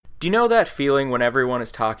Do you know that feeling when everyone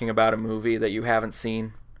is talking about a movie that you haven't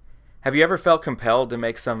seen? Have you ever felt compelled to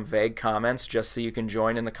make some vague comments just so you can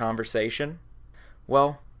join in the conversation?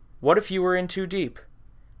 Well, what if you were in too deep?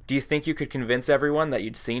 Do you think you could convince everyone that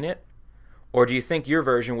you'd seen it? Or do you think your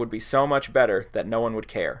version would be so much better that no one would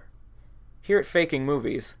care? Here at Faking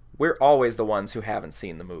Movies, we're always the ones who haven't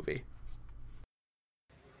seen the movie.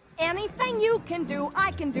 Anything you can do,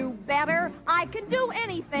 I can do better. I can do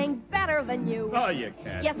anything better than you. Oh, you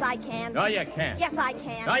can. Yes, I can. No, you can't. Yes, I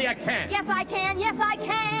can. No, you can't. Yes, I can. Yes, I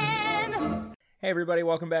can. Hey everybody,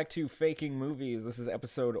 welcome back to Faking Movies. This is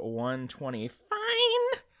episode 120.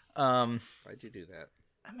 Fine. Why'd you do that?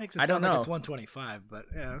 That makes I it don't sound like know. it's 125, but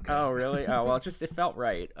yeah, okay. Oh, really? Oh, well, it felt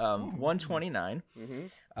right. 129. Mm-hmm.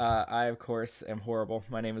 I, of course, am horrible.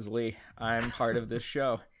 My name is Lee. I'm part of this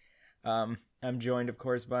show. I'm joined, of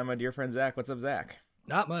course, by my dear friend Zach. What's up, Zach?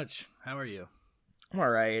 Not much. How are you? I'm all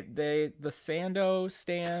right. The Sando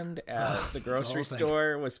stand at the grocery whole thing.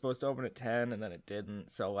 store was supposed to open at 10, and then it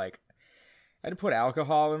didn't. So, I had to put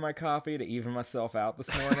alcohol in my coffee to even myself out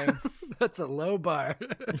this morning. That's a low bar.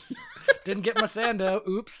 Didn't get my Sando.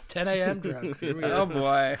 Oops. 10 a.m. drugs. Here we Oh, go.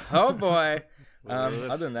 boy. Oh, boy.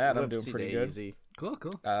 Other than that, I'm doing Whoopsie pretty daisy. Cool,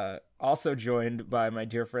 cool. good. Also joined by my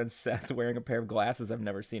dear friend Seth, wearing a pair of glasses I've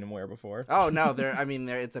never seen him wear before. Oh no,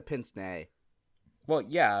 it's a pince nez. Well,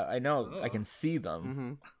 yeah, I know. I can see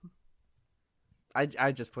them. Mm-hmm.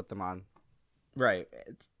 I just put them on. Right.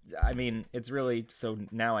 It's really, so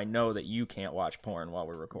now I know that you can't watch porn while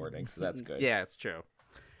we're recording, so that's good. Yeah, it's true.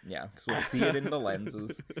 Yeah, because we'll see it in the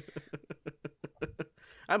lenses.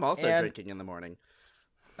 I'm also And- drinking in the morning.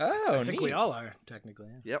 Oh, I think neat. we all are, technically.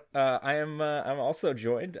 Yeah. Yep. I'm also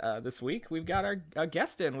joined this week. We've got our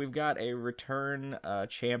guest in. We've got a return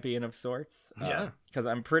champion of sorts. Yeah. Because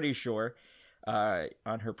I'm pretty sure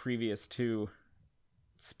on her previous two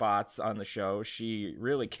spots on the show, she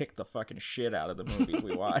really kicked the fucking shit out of the movies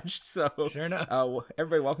we watched. So, Sure enough.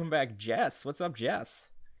 Everybody, welcome back, Jess. What's up, Jess?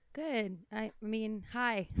 Good. I mean,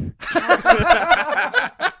 hi.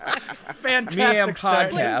 Fantastic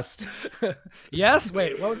start. podcast. Yes?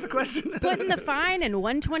 Wait, what was the question? Putting the fine in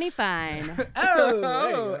 120 fine. Oh, there you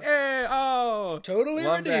Oh, go. hey, oh. Totally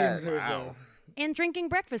Love redeems that. herself. And drinking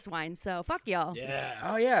breakfast wine, so fuck y'all. Yeah.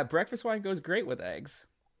 Oh, yeah, breakfast wine goes great with eggs.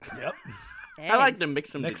 Yep. I like Eggs. to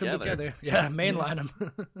mix them Mix together. them together. Yeah, mainline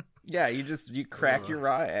them. Yeah, you crack your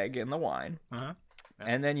raw egg in the wine. Uh-huh.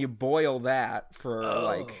 And then you boil that for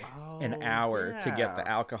an hour to get yeah. the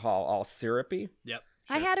alcohol all syrupy. Yep.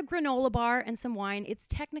 I had a granola bar and some wine. It's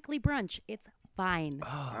technically brunch. It's fine.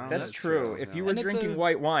 Oh, That's true. If you were And it's drinking a-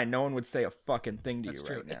 white wine, no one would say a fucking thing to That's you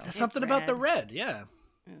true. right now. It's something about the red. red, yeah.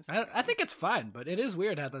 I think it's fine, but it is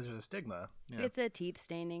weird how there's a stigma. Yeah. It's a teeth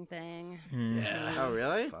staining thing. Yeah. Oh,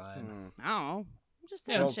 really? It's fine. I don't know. I'm just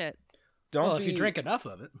saying Yeah. shit. Don't Well, be, if you drink enough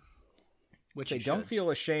of it, which say, you don't should. feel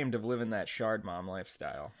ashamed of living that shard mom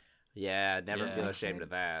lifestyle. Yeah, never Yeah. feel ashamed of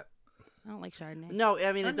that. I don't like Chardonnay. No,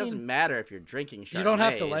 it doesn't matter if you're drinking Chardonnay. You don't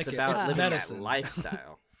have to like it's it. about It's living medicine. that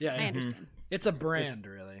lifestyle. Yeah, I understand. it's a brand,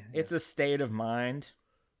 really. It's a state of mind.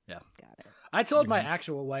 Yeah. Got it. I told my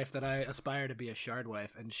actual wife that I aspire to be a shard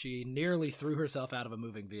wife, and she nearly threw herself out of a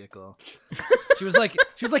moving vehicle. She was like,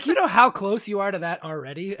 you know how close you are to that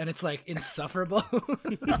already, and it's like insufferable.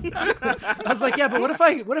 I was like, yeah, but what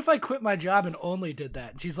if I quit my job and only did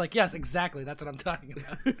that? And she's like, yes, exactly. That's what I'm talking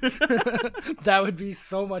about. That would be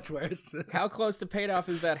so much worse. How close to paid off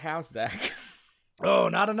is that house, Zach? Oh,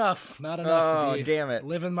 not enough. Not enough Oh, to be damn it.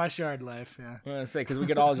 living my shard life. Yeah. I'm gonna say, because we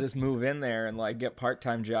could all just move in there and get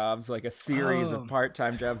part-time jobs, like a series Oh. of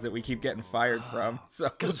part-time jobs that we keep getting fired from. So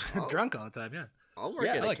Because we're drunk all the time, yeah. I'll work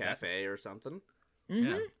Yeah, at I a like that. cafe or something.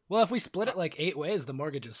 Yeah. Well, if we split it like 8 ways, the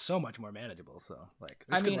mortgage is so much more manageable. So,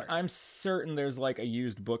 this could work. I'm certain there's a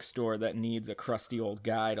used bookstore that needs a crusty old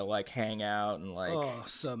guy to hang out and oh,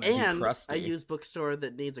 so many. And crusty. a used bookstore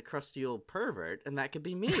that needs a crusty old pervert, and that could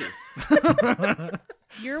be me.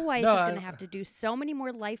 Your wife No, is going I- to have to do so many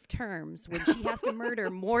more life terms when she has to murder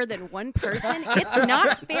more than one person. It's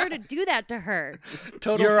not fair to do that to her.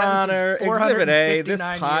 Total Your sentence is Honor, Exhibit A, this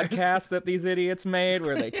 459 podcast years. that these idiots made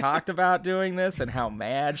where they talked about doing this and how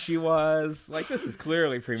mad she was. This is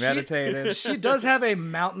clearly premeditated. She does have a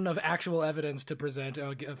mountain of actual evidence to present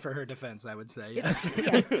for her defense, I would say. Yes.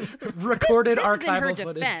 Yeah. Recorded This is in her archival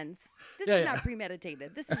footage. defense. This Yeah, is yeah. not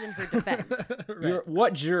premeditated. This is in her defense.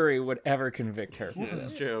 What jury would ever convict her for That's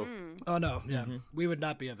this? true. Oh, no. Yeah. We would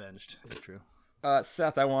not be avenged. It's true.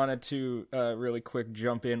 Seth, I wanted to really quick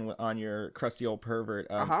jump in on your crusty old pervert.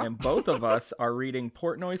 And both of us are reading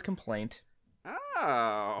Portnoy's Complaint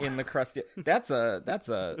Oh. in the crusty. That's a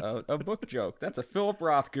book joke. That's a Philip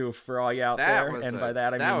Roth goof for all you out That there, was and a, by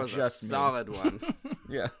that I that mean was just a solid one. me.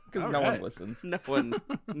 Yeah, because All no one right. listens. No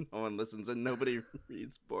one listens, and nobody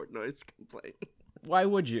reads Portnoy's complaint. Why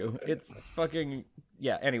would you? It's fucking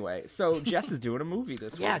yeah. Anyway, so Jess is doing a movie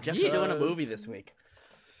this week. Yeah, Jess is doing a movie this week.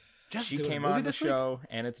 Just She doing a came movie on the this week? show,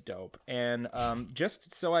 and it's dope. And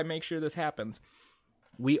just so I make sure this happens,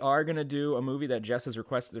 we are going to do a movie that Jess has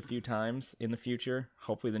requested a few times in the future,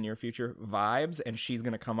 hopefully the near future, Vibes, and she's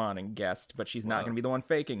going to come on and guest, but she's not going to be the one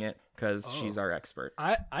faking it because she's our expert.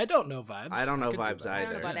 I don't know Vibes. I don't know could do Vibes I don't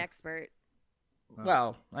know either. about expert.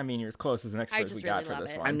 Well, I mean, you're as close as an expert as just we got really for love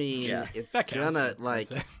this it. one. I mean, yeah. it's That counts, gonna I'd like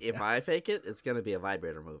say. if I fake it, it's gonna be a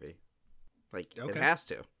vibrator movie. Like it Okay. has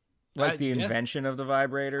to. Like the yeah. invention of the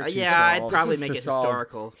vibrator. to Yeah, I'd solve- probably to make it solve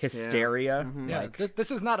historical. Hysteria. Yeah, Like,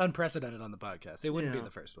 this is not unprecedented on the podcast. It wouldn't be Yeah. the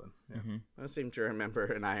first one. Yeah. I seem to remember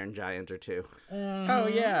an Iron Giant or two. oh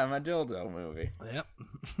yeah, my dildo movie. Yep.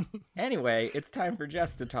 Anyway, it's time for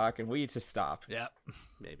Jess to talk and we to stop. Yep.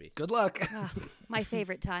 Maybe. Good luck. Ah, my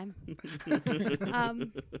favorite time.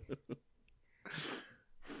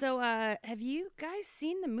 So, have you guys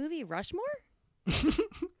seen the movie Rushmore? This is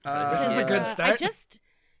a Yeah. good start.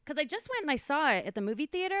 Because I just went and I saw it at the movie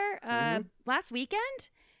theater last weekend,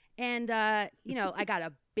 and I got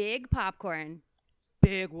a big popcorn,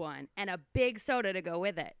 big one, and a big soda to go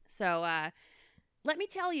with it. So let me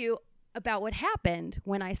tell you about what happened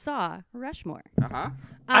when I saw Rushmore.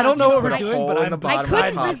 I don't know what Put we're a doing, hole but in I'm the bottom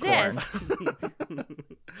I of the couldn't popcorn. resist.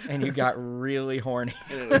 And you got really horny.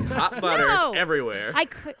 And it was hot butter No. everywhere.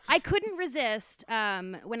 I couldn't resist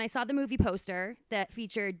when I saw the movie poster that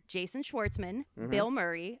featured Jason Schwartzman, Bill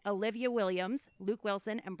Murray, Olivia Williams, Luke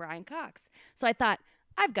Wilson, and Brian Cox. So I thought,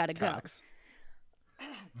 I've got to go. Cox.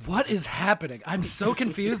 What is happening? I'm so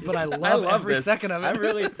confused, but I love, every this. second of it. I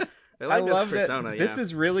really, I like this love persona, that. This yeah.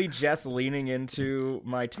 is really Jess leaning into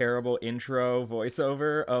my terrible intro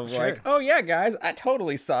voiceover of Sure. like, oh yeah, guys, I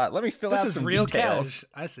totally saw it. Let me fill This out is some real details. cash.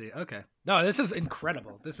 I see. Okay. No, this is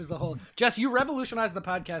incredible. This is a whole. Jess, you revolutionized the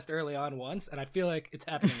podcast early on once, and I feel like it's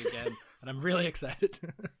happening again, and I'm really excited.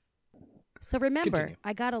 So remember, Continue.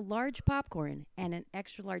 I got a large popcorn and an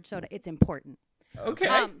extra large soda. It's important. Okay.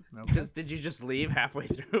 Because did you just leave halfway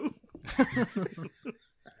through?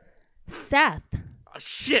 Seth, Oh,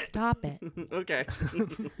 shit. stop it. Okay.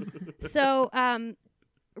 So,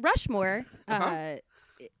 Rushmore.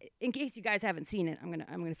 In case you guys haven't seen it, I'm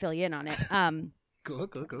gonna fill you in on it. Cool.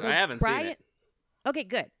 So I haven't seen it. Okay,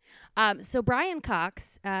 good. So Brian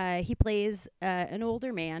Cox, he plays an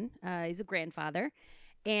older man. He's a grandfather,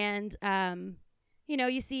 and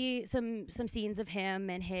you see some scenes of him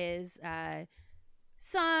and his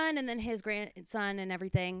son, and then his grandson and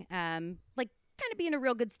everything. Like kind of being a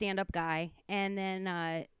real good stand-up guy, and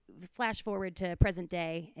then flash forward to present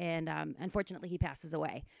day, and unfortunately he passes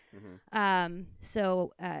away.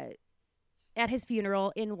 So at his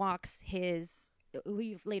funeral, in walks who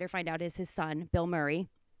you later find out is his son, Bill Murray.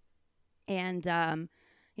 And,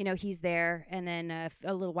 he's there. And then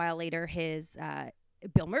a little while later, his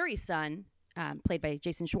Bill Murray's son, played by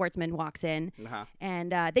Jason Schwartzman, walks in.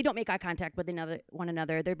 And they don't make eye contact with one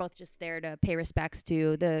another. They're both just there to pay respects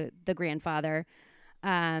to the grandfather.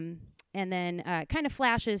 And then kind of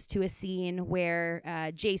flashes to a scene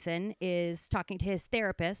where Jason is talking to his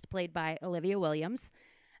therapist, played by Olivia Williams,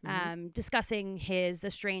 discussing his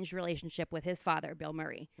estranged relationship with his father, Bill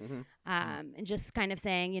Murray. And just kind of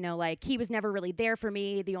saying, he was never really there for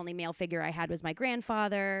me. The only male figure I had was my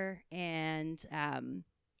grandfather. And,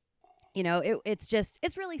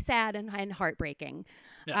 it's really sad and heartbreaking.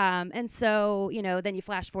 Yeah. And so, then you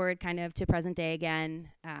flash forward kind of to present day again,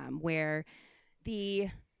 where the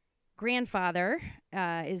grandfather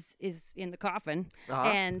is in the coffin,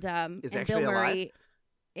 and Is and actually Bill alive? Murray.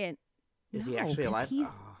 And Is he no, actually 'cause alive? He's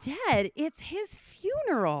Oh. dead. It's his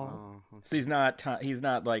funeral. So he's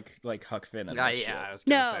not like Huck Finn. In this shit. I was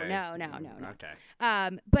gonna say. No. Okay.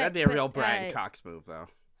 But That'd be a but, real Brian Cox move, though.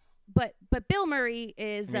 But Bill Murray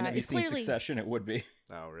is I mean, have you is seen clearly Succession? It would be.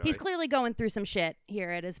 Oh, really? he's clearly going through some shit here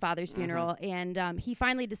at his father's funeral, and he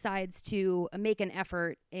finally decides to make an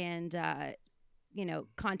effort and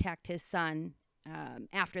contact his son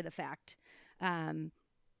after the fact.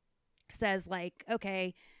 Says like,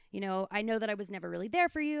 okay, I know that I was never really there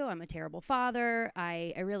for you. I'm a terrible father.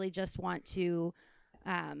 I really just want to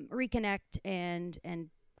reconnect and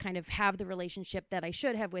kind of have the relationship that I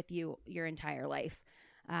should have with you your entire life.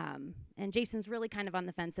 And Jason's really kind of on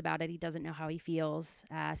the fence about it. He doesn't know how he feels.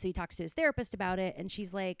 So he talks to his therapist about it, and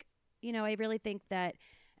she's like, I really think that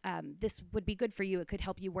this would be good for you. It could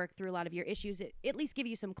help you work through a lot of your issues. At least give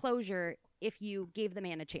you some closure if you gave the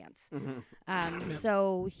man a chance.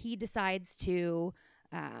 So he decides to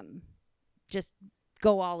just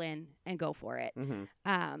go all in and go for it,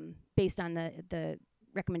 based on the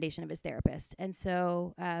recommendation of his therapist. And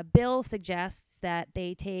so Bill suggests that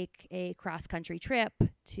they take a cross-country trip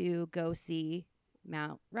to go see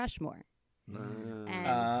Mount Rushmore. And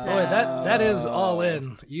Boy, that is all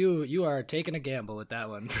in. You are taking a gamble with that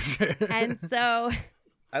one for sure. And so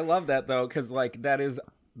I love that though, because like that is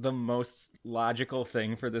the most logical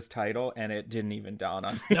thing for this title, and it didn't even dawn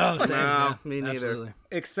on me. No, same. No, yeah, me neither. absolutely.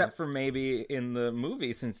 Except for maybe in the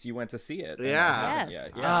movie, since you went to see it. Yeah. Yes.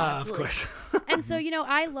 Yeah. Of Absolutely. course. and so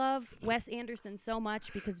I love Wes Anderson so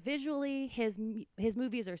much because visually his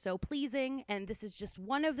movies are so pleasing, and this is just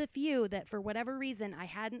one of the few that for whatever reason I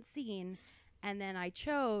hadn't seen, and then I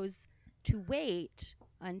chose to wait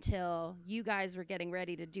until you guys were getting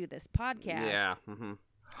ready to do this podcast Yeah.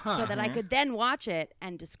 so that I could then watch it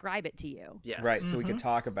and describe it to you. Yes. Right, so we could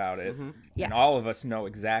talk about it. Yes. And all of us know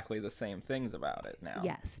exactly the same things about it now.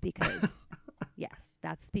 Yes, because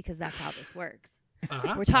that's how this works.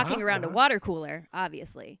 Uh-huh, We're talking around a water cooler,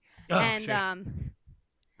 obviously. Oh, and sure.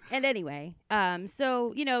 and anyway,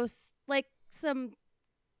 so like some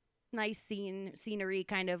nice scenery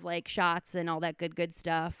kind of like shots and all that good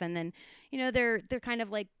stuff, and then they're kind of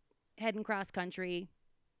like heading cross country,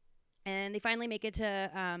 and they finally make it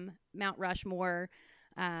to Mount Rushmore.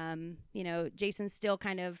 Jason's still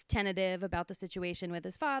kind of tentative about the situation with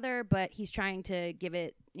his father, but he's trying to give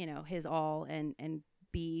it his all and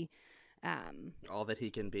be All that he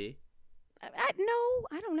can be. I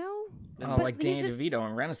don't know. Oh, But like he's Danny just- DeVito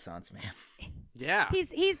in Renaissance Man. Yeah.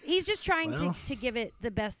 He's just trying Well. to give it the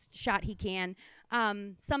best shot he can.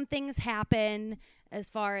 Some things happen as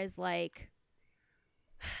far as like,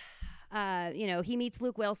 he meets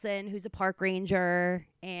Luke Wilson, who's a park ranger,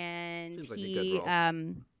 and Seems like a he, good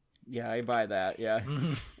role. Yeah, I buy that. Yeah.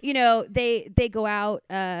 they go out,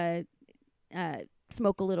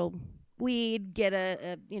 smoke a little weed, get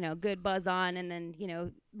a good buzz on, and then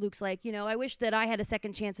Luke's like, I wish that I had a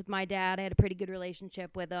second chance with my dad. I had a pretty good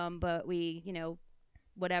relationship with him, but we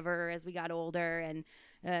whatever as we got older, and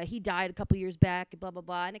he died a couple years back, blah blah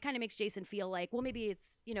blah. And it kind of makes Jason feel like, well, maybe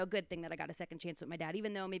it's a good thing that I got a second chance with my dad,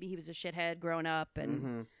 even though maybe he was a shithead growing up,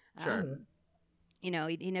 and Sure. he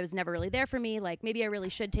was never really there for me. Like, maybe I really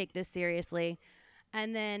should take this seriously.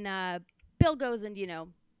 And then Bill goes and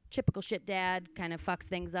typical shit dad, kind of fucks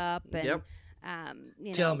things up, and Yep.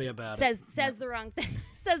 Tell me about it. says the wrong thing,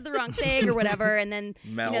 says the wrong thing or whatever, and then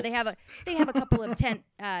Melts. they have a couple of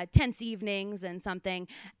tense evenings and something,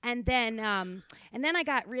 and then I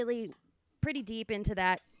got really pretty deep into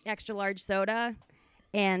that extra large soda,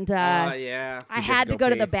 and Yeah. I Did you had to go go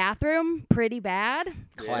to pee? the bathroom pretty bad.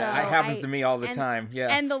 Yeah. So That happens to me all the and- time.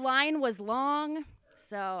 Yeah. And the line was long,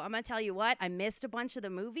 so I'm gonna tell you what, I missed a bunch of the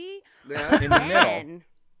movie. Yeah. in the middle. Then,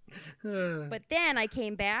 but then I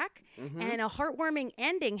came back, and a heartwarming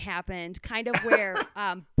ending happened, kind of where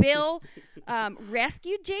Bill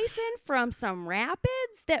rescued Jason from some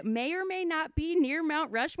rapids that may or may not be near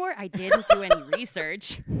Mount Rushmore. I didn't do any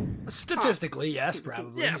research. Statistically, yes,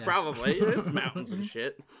 probably. Yeah, probably. There's mountains and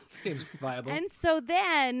shit. Seems viable. And so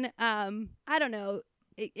then, I don't know,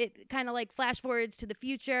 it kind of like flash forwards to the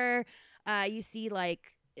future. You see like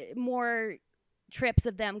more trips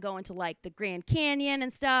of them going to like the Grand Canyon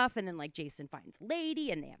and stuff, and then like Jason finds a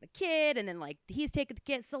lady and they have a kid, and then like he's taking the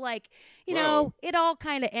kid, so like Whoa. it all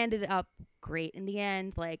kind of ended up great in the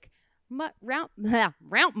end, like Mount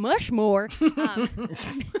Mushmore.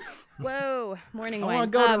 Whoa, morning I wine.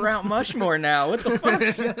 want to go to Mount Mushmore now. What the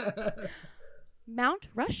fuck? Mount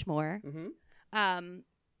Rushmore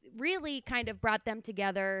really kind of brought them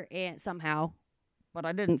together and somehow, but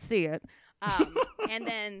I didn't see it. And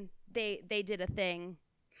then they did a thing,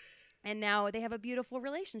 and now they have a beautiful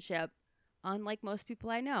relationship, unlike most people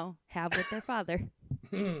I know have with their father.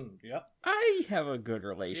 Yep. I have a good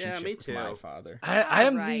relationship me with my too. father. I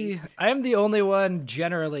am Right. I am the only one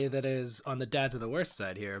generally that is on the dads of the worst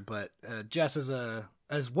side here, but Jess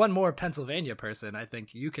as one more Pennsylvania person, I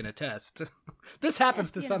think you can attest. This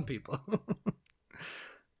happens to some people.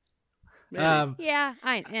 Maybe. Yeah,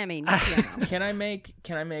 I mean, Can I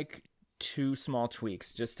make two small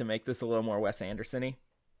tweaks just to make this a little more Wes Anderson-y?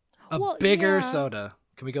 A Well, bigger yeah. soda.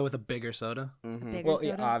 Can we go with a bigger soda? bigger Well,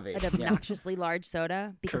 yeah, soda, obvious, an yeah. obnoxiously large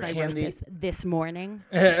soda because I Correct. wrote this morning.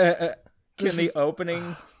 Can This the is-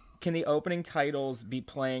 opening titles be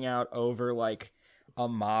playing out over like a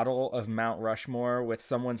model of Mount Rushmore with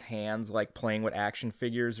someone's hands like playing with action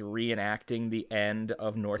figures reenacting the end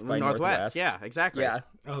of North by Northwest? Yeah, exactly. Yeah.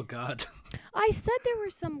 Oh God. I said there were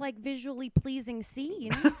some like visually pleasing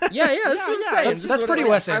scenes. Yeah, that's what I'm saying. That's Just that's what pretty I-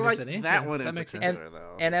 Wes I like Anderson. that one in That makes sense. particular,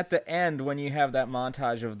 though. And at the end, when you have that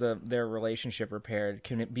montage of their relationship repaired,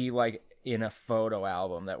 can it be like in a photo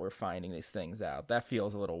album that we're finding these things out. That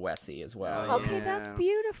feels a little Wessy as well. Okay, Yeah. that's It's a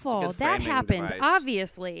beautiful. good That framing happened, device.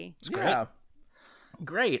 obviously. It's great. Yeah.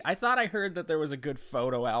 Great. I thought I heard that there was a good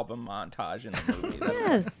photo album montage in the movie. That's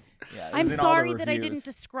Yes. yeah, it I'm was in all the sorry that I reviews. didn't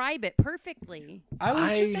describe it perfectly. I was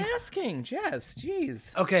just I- asking, Jess.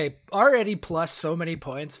 Jeez. Okay, already plus so many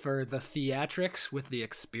points for the theatrics with the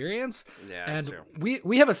experience. Yeah, that's and true.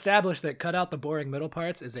 we have established that cut out the boring middle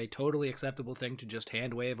parts is a totally acceptable thing to just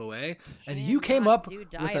hand wave away. And you came Cannot up do with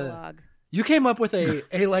dialogue. you came up with a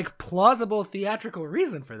like plausible theatrical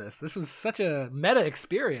reason for this. This was such a meta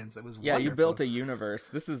experience. It was Yeah, you wonderful. built a universe.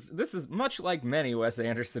 This is much like many Wes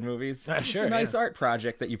Anderson movies. It's Sure, a nice yeah. art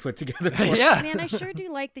project that you put together. For yeah. Man, I sure do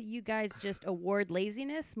like that you guys just award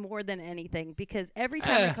laziness more than anything, because every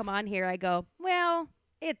time I come on here, I go, well,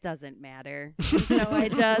 it doesn't matter. And so I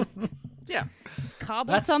just Yeah.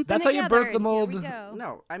 cobble That's- something that's how you together, broke the and mold. Here we go.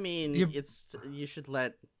 No, I mean You- you should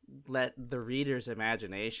let the reader's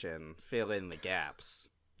imagination fill in the gaps.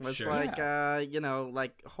 It's Sure. like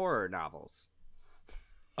like horror novels.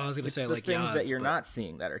 I was gonna It's say the like things Yaz, that you're but- not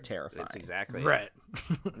seeing that are terrifying. It's exactly right.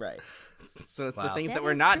 Right. So it's the Wow. things That that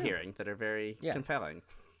we're is not true. hearing that are very Yeah. compelling.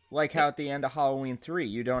 Like how at the end of Halloween 3,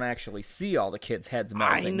 you don't actually see all the kids' heads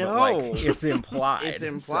melting. know. But like, it's implied. It's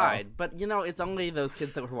implied, but it's only those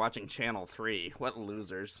kids that were watching Channel 3. What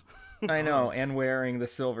losers. So, I know, and wearing the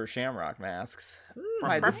silver shamrock masks.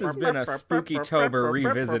 Hi, this has been a Spooky Tober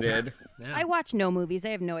revisited. Yeah. I watch no movies. I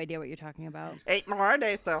have no idea what you're talking about. 8 more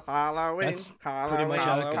days till Halloween. That's pretty much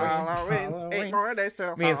how it goes. Halloween. 8 more days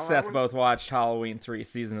till Me and Seth Halloween. both watched Halloween 3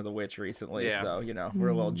 Season of the Witch recently, Yeah. so, we're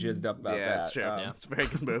a little jizzed up about Yeah, that. it's true. Um, It's a very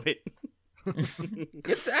good movie.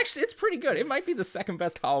 It's pretty good. It might be the second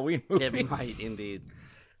best Halloween movie. It might indeed.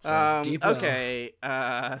 So, deep well. Okay.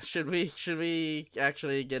 Should we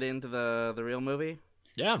actually get into the real movie?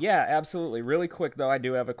 Yeah. Yeah, absolutely. Really quick, though, I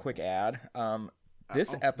do have a quick ad.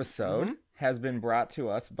 This Mm-hmm. episode has been brought to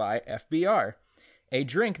us by FBR, a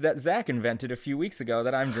drink that Zach invented a few weeks ago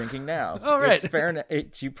that I'm drinking now. Oh, right. It's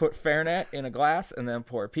Fairnet. You put Fairnet in a glass and then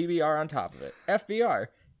pour PBR on top of it. FBR.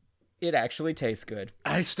 It actually tastes good.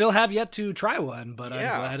 I still have yet to try one, but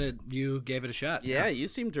Yeah. I'm glad you gave it a shot. Yeah, you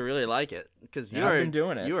seem to really like it because Yeah, I've been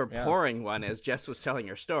doing it, You were yeah. pouring one as Jess was telling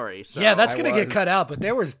her story. So Yeah, that's I gonna get was. cut out, but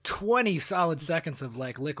there was 20 solid seconds of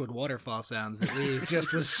like liquid waterfall sounds that Lee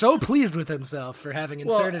just was so pleased with himself for having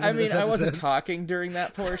inserted I into mean, this I episode. wasn't talking during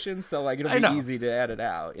that portion, so like it'll I be know. easy to edit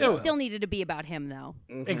out. Yeah, Yeah. Still needed to be about him, though.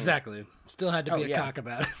 Exactly. Still had to be Oh, a yeah. cock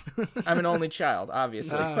about it. I'm an only child,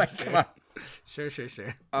 obviously. Ah, Like, sure. come on. Sure.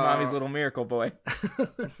 Mommy's little miracle boy.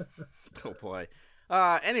 Oh boy.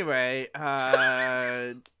 Anyway,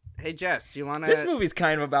 hey Jess, do you want to? This movie's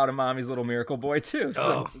kind of about a mommy's little miracle boy too.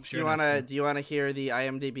 So Do you want to? Do you want to hear the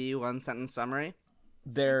IMDb one sentence summary?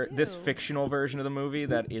 this do. fictional version of the movie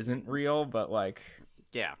that isn't real, but like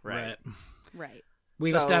Yeah, right. Right.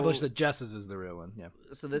 We've So- established that Jess's is the real one. Yeah.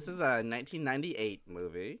 So this is a 1998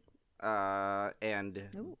 movie. And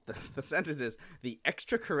the sentence is: the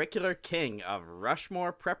extracurricular king of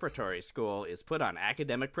Rushmore Preparatory School is put on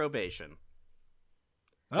academic probation.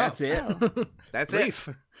 that's it. That's Brief.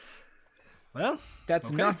 it. Well,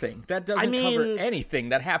 That's nothing. That doesn't I cover mean- anything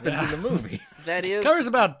that happens in the movie. That is covers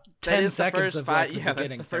about that 10 is the seconds first of five, like the yeah, that's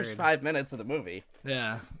beginning the first third. 5 minutes of the movie.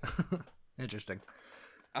 Yeah. Interesting.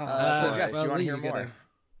 So Uh, Jess, do well, you want to Lee, hear you more? gotta-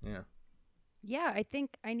 Yeah. Yeah, I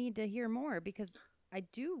think I need to hear more because I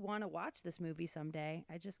do want to watch this movie someday.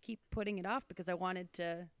 I just keep putting it off because I wanted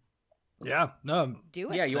to Yeah. No.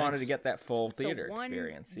 do it. Yeah, you wanted Thanks. to get that full The theater one-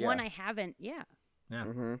 experience. Yeah. One I haven't, yeah. Yeah.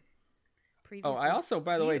 Mm-hmm. Oh, I also,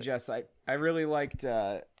 by the way, viewed. Jess, I really liked.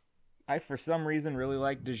 I for some reason really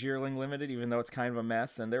liked Dejeerling Limited, even though it's kind of a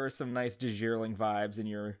mess. And there were some nice Dejeerling vibes in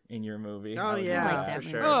your movie. Oh I was yeah, into like that for movie.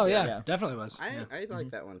 sure. Oh yeah, Yeah. definitely was. I Yeah. I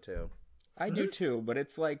like that one too. I do too, but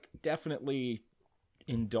it's like definitely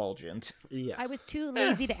indulgent. Yes. I was too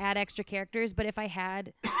lazy to add extra characters, but if I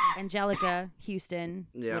had Angelica Houston,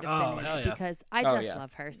 Yeah. would have Oh, been hell in it yeah. because I Oh, just yeah.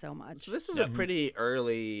 love her so much. So this is a pretty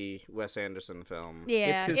early Wes Anderson film.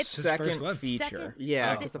 Yeah, it's his his second first one. feature. Second- Yeah,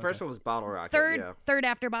 Oh, because the okay. first one was Bottle Rocket. third Yeah. third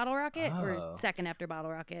after Bottle Rocket Oh. or second after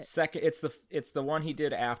Bottle Rocket. Second, it's the one he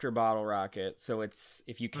did after Bottle Rocket. So it's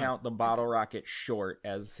if you count the Bottle Rocket short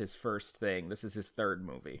as his first thing, this is his third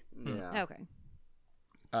movie. Yeah. Okay.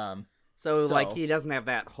 So like So- he doesn't have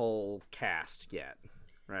that whole cast yet,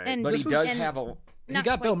 right? And But he This was- does and have a. not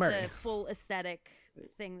got quite Bill Murray. the full aesthetic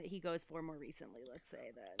thing that he goes for more recently, let's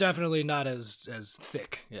say that. Definitely not as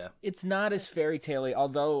thick. Yeah. It's not as fairy tale-y,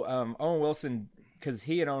 although Owen Wilson, because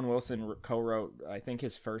he and Owen Wilson co-wrote, I think,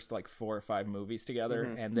 his first like 4 or 5 movies together,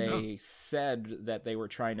 and they said that they were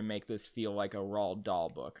trying to make this feel like a Roald Dahl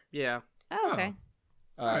book. yeah. Oh, okay.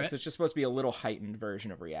 Alright. So it's just supposed to be a little heightened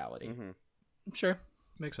version of reality. Sure,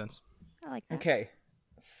 makes sense. I like that. Okay,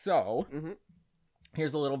 so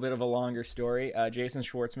here's a little bit of a longer story. Jason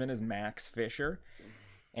Schwartzman is Max Fisher,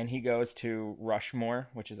 and he goes to Rushmore,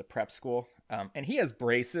 which is a prep school, and he has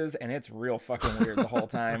braces, and it's real fucking weird the whole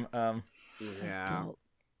time. Yeah. Adult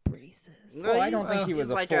braces. Well, I don't think he was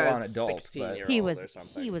he's a like full-on adult, 16-year-old but He was or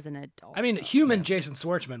something. he was an adult. I mean, human Jason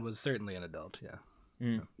Schwartzman was certainly an adult.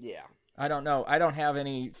 Yeah. Yeah. I don't know. I don't have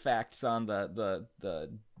any facts on the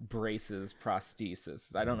braces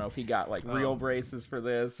prosthesis. I don't know if he got like real braces for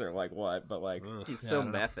this or like what, but like He's Yeah, I so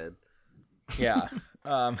don't know. method. yeah.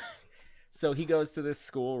 So he goes to this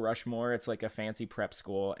school, Rushmore. It's like a fancy prep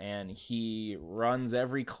school, and he runs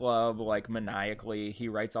every club like maniacally. He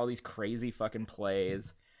writes all these crazy fucking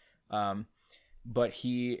plays. But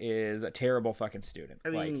he is a terrible fucking student. I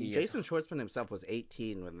mean, like he is- Jason Schwartzman himself was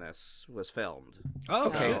 18 when this was filmed. Oh,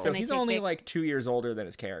 Okay, So- so And I he's take only big- like 2 years older than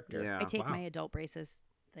his character. Yeah. I take wow. my adult braces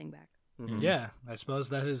thing back. Yeah, I suppose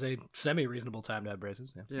that is a semi-reasonable time to have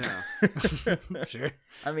braces. Yeah. Yeah. Sure.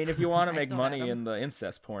 I mean, if you want to I make still money have 'em. in the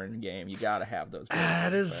incest porn game, you gotta have those. That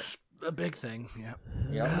braces, is a big thing. Yeah.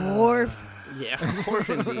 but- Yep. Orf. Yeah.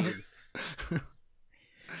 Orphan indeed.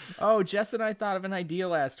 Oh, Jess and I thought of an idea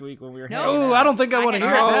last week when we were. No. hanging Oh, out. I don't think I want to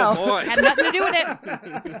hear it Oh, now. boy. Had nothing to do with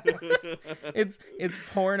it. It's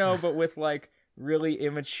porno, but with like really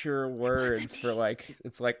immature words for like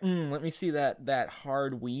it's like let me see that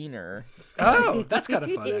hard wiener. Oh, that's kind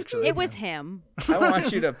of fun, actually. It was him. I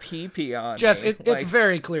want you to pee on Jess, me. it's Like-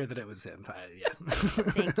 very clear that it was him. Yeah.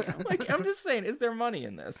 Thank you. like I'm just saying, is there money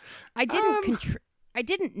in this? I didn't I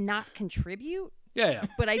didn't not contribute, Yeah.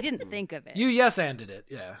 but I didn't think of it. You yes-anded it.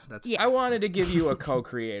 Yeah, that's Yeah. I wanted to give you a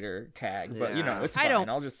co-creator tag, but you know Yeah. it's I fine. don't-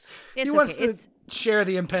 I'll just It's He wants okay. to It's share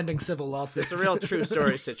the impending civil lawsuit. It's a real true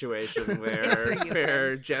story situation It's for where you,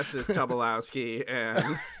 where Jess is Tobolowsky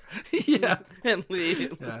and yeah. and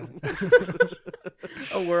Lee. Yeah.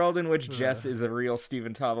 a world in which Jess is a real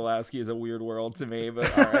Stephen Tobolowsky is a weird world to me, but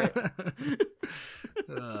all right.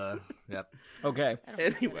 Yep. Okay.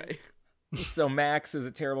 Anyway. So Max is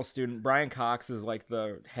a terrible student. Brian Cox is like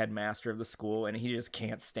the headmaster of the school, and he just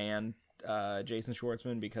can't stand Jason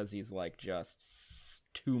Schwartzman because he's like just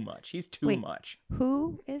too much. He's too Wait. much.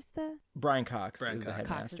 who is the Brian Cox Brian is the Cox.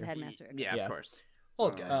 Cox is the headmaster. headmaster? Yeah, Yeah. of course.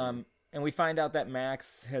 Old guy. And we find out that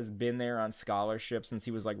Max has been there on scholarship since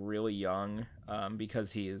he was like really young,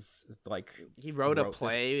 because he is like He wrote a Wrote this-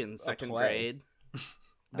 play in second play. grade.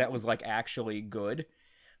 that was like actually good.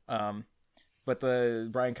 But the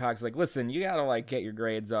Brian Cox is like, listen, you gotta like get your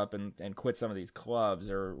grades up and quit some of these clubs,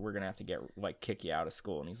 or we're gonna have to kick you out of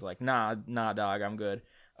school. And he's like, nah, dog, I'm good.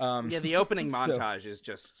 Yeah, the opening So- montage is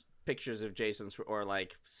just pictures of or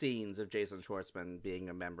like scenes of Jason Schwartzman being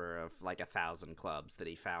a member of like 1,000 clubs that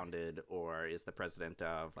he founded, or is the president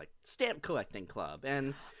of like stamp collecting club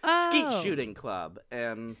and skeet Oh. shooting club,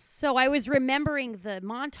 and So I was remembering the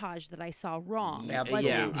montage that I saw wrong. Absolutely.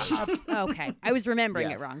 yeah, Okay, I was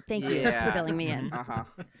remembering Yeah. it wrong. Thank you Yeah. for filling me in.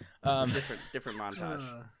 different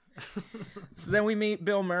montage. So then we meet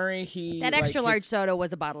Bill Murray. He That like, extra large his- soda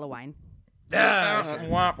was a bottle of wine.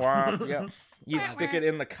 Womp womp. Yeah. You stick it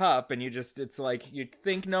in the cup, and it's like you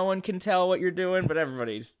think no one can tell what you're doing, but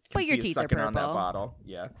everybody's can But your see you teeth are sucking on that purple. bottle.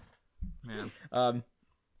 Yeah.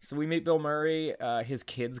 So we meet Bill Murray. His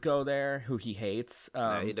kids go there, who he hates.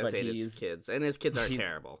 He does but hate his kids, and his kids are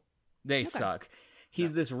terrible. They suck.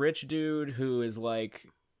 He's this rich dude who is like,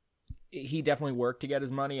 he definitely worked to get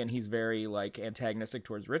his money, and he's very like antagonistic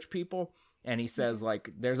towards rich people. And he says like,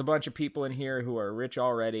 there's a bunch of people in here who are rich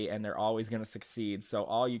already, and they're always going to succeed. So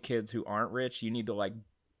all you kids who aren't rich, you need to like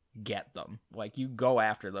get them. Like you go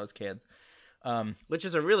after those kids. Which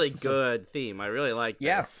is a really good theme. I really like this.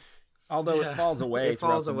 Yes. Although it falls away. It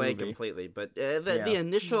falls throughout the away movie. completely, but the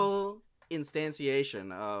initial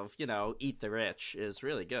instantiation of eat the rich is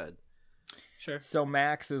really good. Sure. So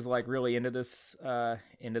Max is like really into this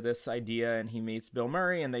idea, and he meets Bill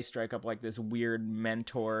Murray, and they strike up like this weird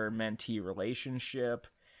mentor-mentee relationship.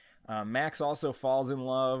 Max also falls in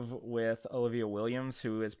love with Olivia Williams,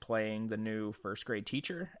 who is playing the new first grade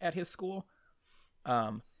teacher at his school.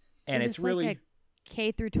 And Is it's this really like a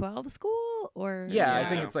K through 12 school or yeah, I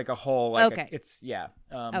think it's like a whole like Okay.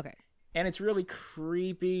 Okay. And it's really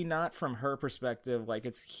creepy, not from her perspective. Like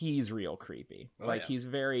he's real creepy. He's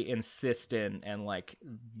very insistent and like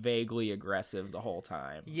vaguely aggressive the whole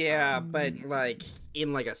time. Yeah, but like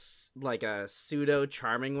in like a pseudo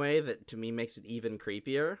charming way that to me makes it even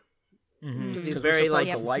creepier. Because he's we're very, supposed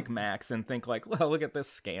like- to like Max and think like, well, look at this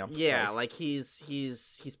scamp. Yeah, like he's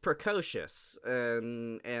precocious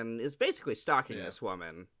and is basically stalking this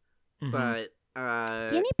woman. Mhm.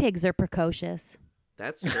 But Guinea pigs are precocious.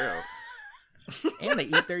 That's true. And they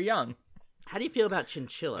eat their young. How do you feel about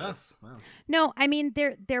chinchillas? Wow. No, I mean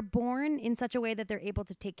they're born in such a way that they're able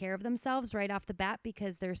to take care of themselves right off the bat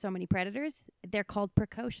because there's so many predators. They're called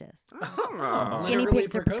precocious. Oh. Guinea Literally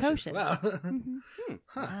pigs are precocious. Wow.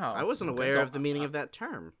 Wow. I wasn't aware of the meaning of that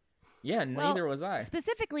term. Yeah, Well, neither was I.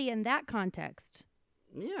 Specifically in that context.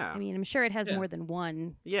 Yeah. I mean, I'm sure it has Yeah. more than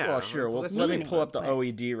one. yeah. Well, sure. Well, Let's let me meaning, pull up the but-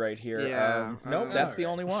 OED right here. Yeah, Nope, that's the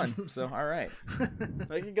alright. only one. So, all right.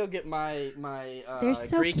 I could go get my They're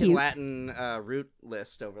so Greek and cute. Latin root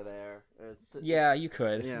list over there. Yeah, you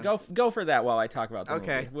could. Yeah. Go for that while I talk about the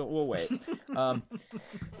Okay. movie. We'll wait.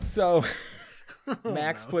 So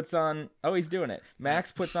Max no. puts on. Oh, he's doing it.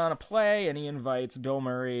 Max puts on a play, and he invites Bill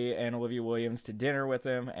Murray and Olivia Williams to dinner with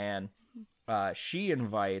him, and she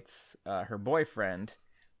invites her boyfriend,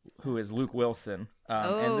 who is Luke Wilson.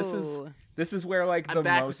 And this is where like I'm the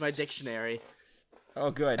back most with my dictionary. Oh,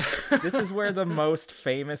 good. This is where the most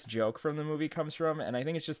famous joke from the movie comes from, and I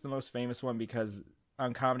think it's just the most famous one because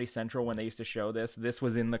on Comedy Central when they used to show this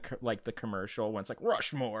was in the the commercial when it's like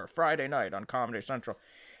Rushmore Friday night on Comedy Central,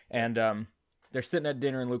 and they're sitting at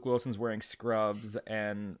dinner and Luke Wilson's wearing scrubs,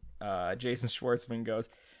 and Jason Schwartzman goes,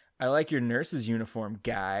 "I like your nurse's uniform,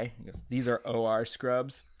 guy." He goes, "These are OR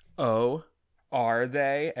scrubs." Oh. Are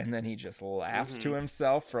they? And then he just laughs to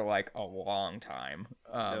himself for like a long time.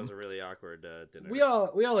 That was a really awkward dinner. We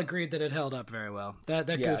all agreed that it held up very well. That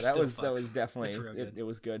Yeah, goof that still was fucks. definitely It's real good. it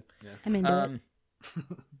was good. I'm into it.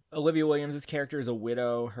 Olivia Williams' character is a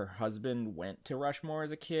widow. Her husband went to Rushmore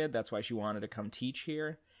as a kid. That's why she wanted to come teach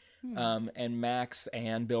here. And Max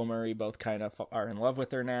and Bill Murray both kind of are in love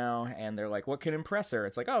with her now, and they're like, "What can impress her?"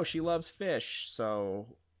 It's like, "Oh, she loves fish,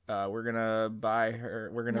 so we're gonna buy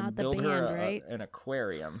her. We're gonna Not the build her band, right? an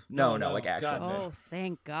aquarium." No, No, like actual God, fish. Oh,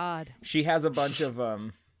 thank God. She has a bunch of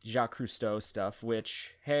Jacques Cousteau stuff,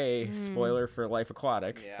 which, hey, spoiler for Life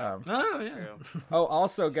Aquatic. Yeah. Oh yeah. True. Oh,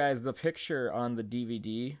 also, guys, the picture on the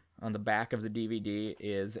DVD, on the back of the DVD,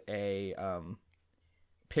 is a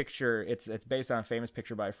picture. It's based on a famous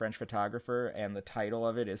picture by a French photographer, and the title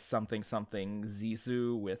of it is something something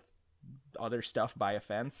Zissou with other stuff by a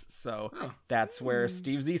fence. So that's where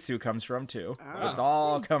Steve Zissou comes from too. It's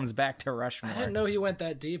all comes back to Rushmore. I didn't know he went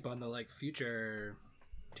that deep on the like future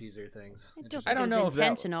teaser things. I don't It was know if that-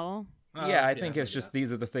 intentional. Yeah, I think maybe it's just not.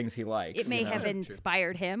 these are the things he likes. It may you know? have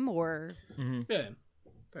inspired him, or Yeah,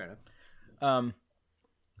 fair enough.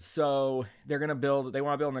 So they want to build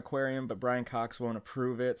an aquarium, but Brian Cox won't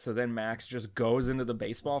approve it. So then Max just goes into the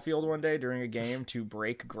baseball field one day during a game to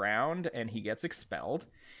break ground, and he gets expelled.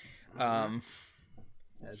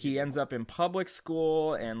 He ends up in public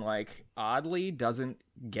school and like oddly doesn't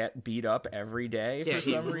get beat up every day Yeah, for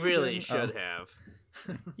he some reason. really should have.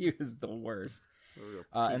 He was the worst. A real piece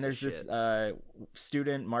And of there's this shit.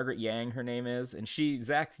 student, Margaret Yang, her name is, and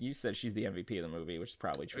Zach, you said she's the MVP of the movie, which is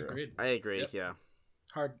probably true. Agreed. I agree. Yep. Yeah.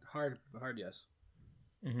 Hard yes.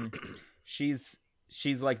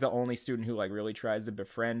 She's like the only student who like really tries to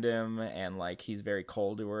befriend him, and like he's very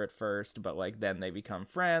cold to her at first, but like then they become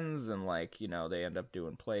friends, and like, you know, they end up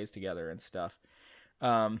doing plays together and stuff.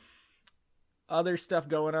 Other stuff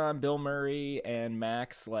going on, Bill Murray and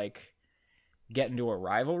Max like get into a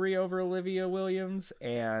rivalry over Olivia Williams,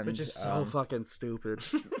 and Which is so fucking stupid.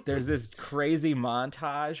 there's this crazy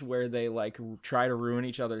montage where they like try to ruin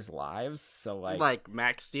each other's lives. So like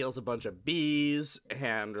Max steals a bunch of bees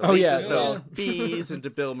and Oh, yeah, releases those yeah. bees into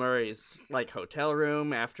Bill Murray's like hotel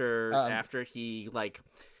room after he like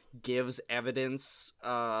gives evidence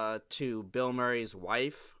to Bill Murray's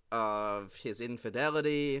wife of his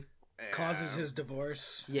infidelity. Causes his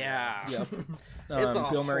divorce. Yeah. Yep. It's a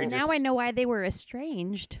Bill Murray whole- just, now I know why they were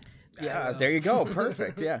estranged. Yeah, there you go.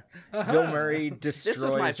 Perfect. Yeah. Bill Murray destroys This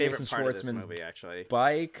was my favorite Jason part of this Schwartzman's movie, actually.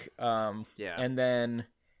 bike. Yeah. And then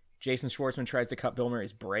Jason Schwartzman tries to cut Bill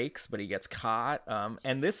Murray's brakes, but he gets caught.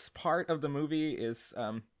 And this part of the movie is,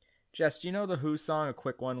 Jess, do you know the Who song, A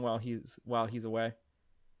Quick One, while he's away?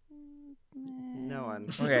 No one.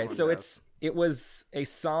 Okay, so it was a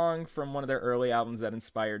song from one of their early albums that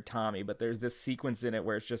inspired Tommy, but there's this sequence in it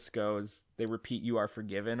where it just goes, they repeat "You Are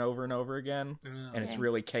Forgiven" over and over again, and it's Okay.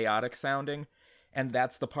 really chaotic sounding, and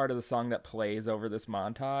that's the part of the song that plays over this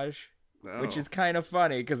montage, which is kind of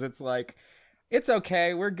funny because it's like, it's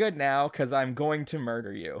okay, we're good now because I'm going to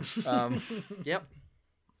murder you. Yep.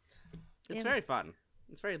 It's Yeah. very fun.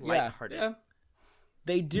 It's very Yeah. lighthearted. Yeah.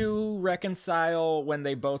 They do reconcile when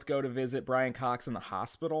they both go to visit Brian Cox in the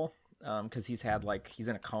hospital, because he's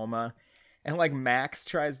in a coma, And like Max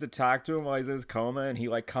tries to talk to him while he's in his coma, and he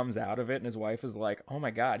like comes out of it, and his wife is like, "Oh my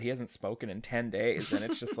god, he hasn't spoken in 10 days," and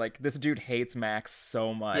it's just like this dude hates Max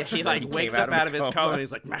so much. Yeah, he that like wakes came up out of his coma. coma and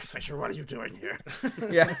he's like, Max Fisher, what are you doing here?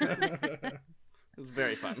 Yeah. It's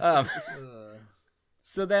very fun.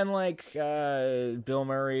 So then like Bill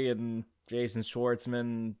Murray and Jason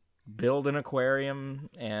Schwartzman build an aquarium,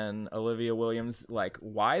 and Olivia Williams like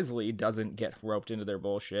wisely doesn't get roped into their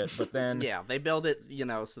bullshit, but then Yeah, they build it,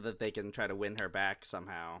 so that they can try to win her back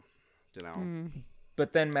somehow.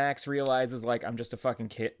 But then Max realizes, like, I'm just a fucking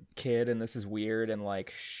kid, and this is weird, and,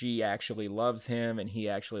 like, she actually loves him, and he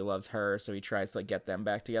actually loves her, so he tries to, like, get them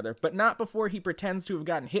back together. But not before he pretends to have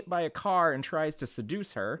gotten hit by a car and tries to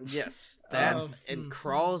seduce her. Yes, and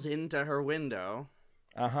crawls into her window.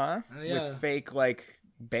 Uh-huh. Yeah. With fake, like,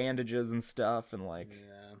 bandages and stuff, and, like,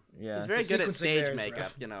 yeah. He's very The good at sequencing stage there is makeup,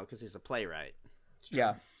 rough. because he's a playwright.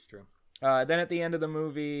 Yeah. It's true. Then at the end of the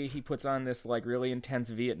movie, he puts on this like really intense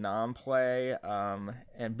Vietnam play,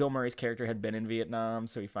 and Bill Murray's character had been in Vietnam,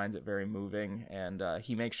 so he finds it very moving, and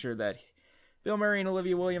he makes sure that Bill Murray and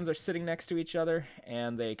Olivia Williams are sitting next to each other,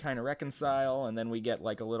 and they kind of reconcile, and then we get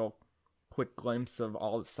like a little quick glimpse of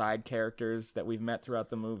all the side characters that we've met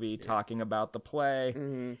throughout the movie talking about the play.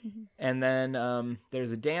 And then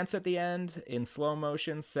there's a dance at the end in slow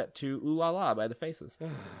motion set to Ooh La La by the Faces.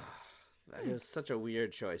 That was such a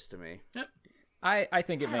weird choice to me. I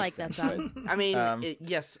think it I makes like that sense. song. I mean,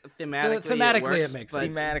 yes, thematically, Thematically it, works, it makes but,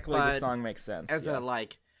 sense. Thematically, but the song makes sense. as yeah. a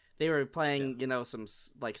like, they were playing, some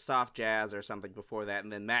like soft jazz or something before that,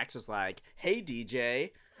 and then Max is like, "Hey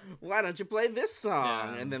DJ, why don't you play this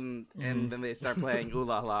song?" Yeah. And then they start playing Ooh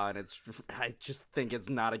La La, and I just think it's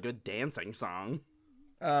not a good dancing song.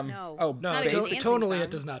 No. Oh, No, Not a good dancing tonally song.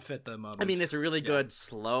 it does not fit the moment. I mean, it's a really good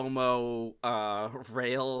slow-mo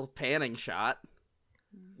rail panning shot.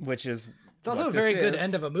 which is it's also a what very this good is.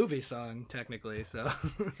 end of a movie song, technically. So,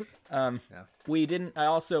 I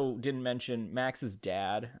also didn't mention Max's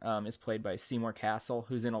dad is played by Seymour Castle,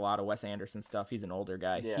 who's in a lot of Wes Anderson stuff. He's an older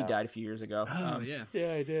guy. He Yeah. died a few years ago. yeah.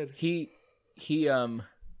 Yeah, I did. He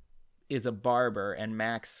is a barber, and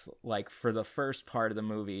Max, like, for the first part of the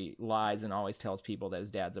movie, lies and always tells people that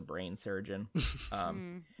his dad's a brain surgeon.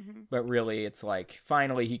 But really, it's like,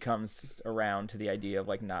 finally he comes around to the idea of,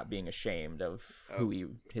 like, not being ashamed of who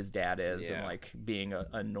his dad is and, Yeah. like, being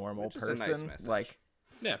a normal Which is a person. nice message. Like,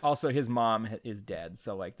 Yeah. also, his mom is dead,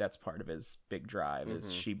 so, like, that's part of his big drive,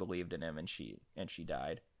 is she believed in him and she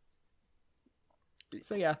died.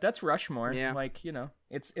 So, yeah, that's Rushmore. Yeah. Like,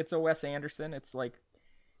 it's a Wes Anderson. It's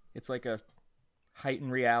like a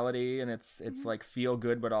heightened reality, and it's like feel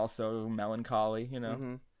good but also melancholy,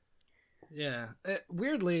 Yeah.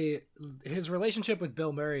 Weirdly, his relationship with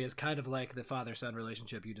Bill Murray is kind of like the father-son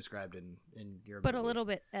relationship you described in your But a movie. little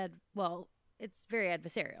bit, it's very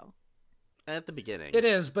adversarial. At the beginning. It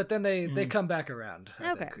is, but then they come back around.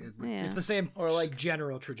 I Okay. think. Yeah. It's the same Or, like,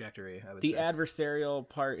 general trajectory, I would The say. adversarial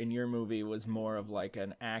part in your movie was more of like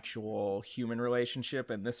an actual human relationship,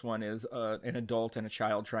 and this one is an adult and a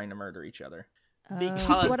child trying to murder each other.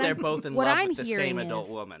 Because what they're I'm- both in what love I'm with the same hearing adult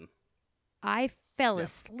is- woman. I fell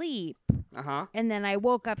asleep, Uh-huh. and then I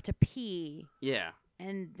woke up to pee, Yeah.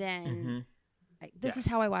 and then Mm-hmm. this is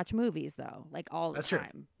how I watch movies, though, like all the That's true.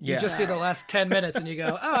 time. You Yeah. just see the last 10 minutes and you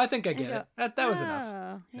go, oh, I think I get it. That was enough.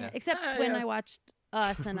 Oh, yeah. Yeah. Except when I watched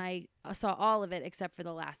Us, and I saw all of it except for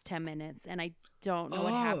the last 10 minutes, and I don't know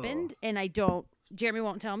what happened, and Jeremy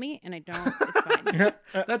won't tell me, and I don't. It's fine.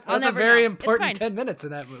 That's I'll a never very know. It's important fine. 10 minutes in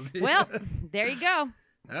that movie. Well, there you go.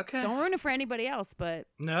 okay. Don't ruin it for anybody else, but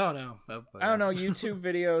No. I don't know, YouTube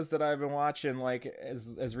videos that I've been watching, like,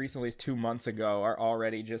 as recently as 2 months ago, are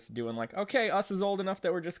already just doing, like, okay, Us is old enough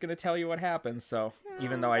that we're just going to tell you what happened, so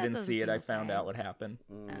even though I that didn't doesn't see it, seem I found okay. out what happened.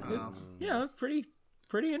 Well, Yeah, pretty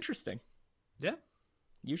interesting. yeah.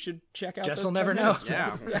 You should check out Jess those will 10 never minutes. know.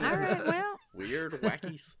 Yeah. all right, well, Weird,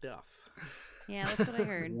 wacky stuff. yeah, that's what I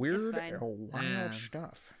heard. Weird It's fine. or wild Yeah.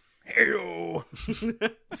 stuff. Heyo!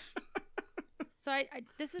 So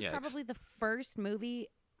this is Yikes. probably the first movie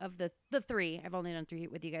of the three. I've only done 3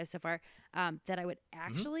 with you guys so far. That I would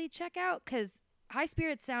actually check out, because High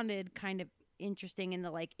Spirits sounded kind of interesting in the,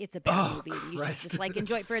 like, it's a bad movie. You should Christ. just, like,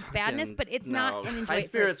 enjoy it for its badness, but it's not an enjoy High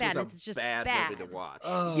it for its Spirits badness. was a It's just bad bad. movie to watch.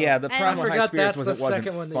 Oh, Yeah, the And- problem I with High forgot Spirits that's was the it wasn't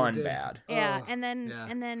second one that you fun did. bad. Yeah, Oh, and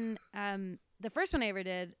yeah. then the first one I ever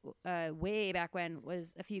did, way back when,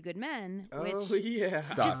 was A Few Good Men, which yeah.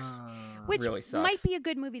 Sucks. which really sucks. might be a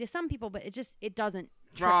good movie to some people, but it doesn't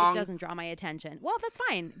Wrong. it doesn't draw my attention. Well, that's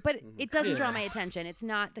fine, but it doesn't draw Yeah. my attention. It's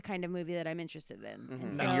not the kind of movie that I'm interested in.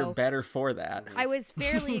 And so And you're better for that. I was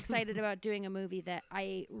fairly excited about doing a movie that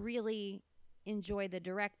I really enjoy the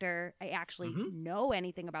director. I actually know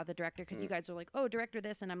anything about the director because you guys are like, oh, director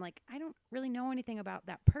this, and I'm like, I don't really know anything about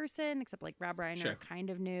that person except like Rob Reiner Sure. kind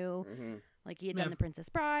of knew, like he had done The Princess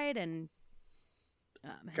Bride and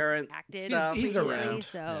had Current acted stuff. He's previously, around.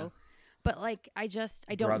 so. Yeah. But like, I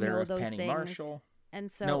don't Brother know of those Penny things. Marshall. And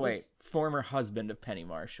so No, it wait. was- Former husband of Penny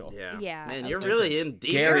Marshall. Yeah. Yeah, Man, I you're was really different. in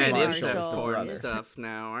deep Gary in Marshall's incest the porn brother. stuff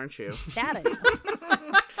now, aren't you? that I know.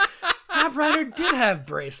 Rob Reiner did have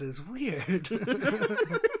braces. Weird.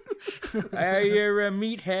 Hey, you're a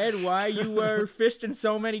meathead. Why you were fisting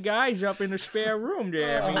so many guys up in the spare room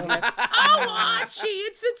there? Oh, Archie,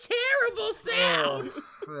 it's a terrible sound.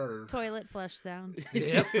 That is- Toilet flush sound.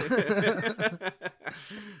 Yep.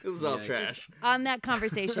 This is all Yikes. trash. On that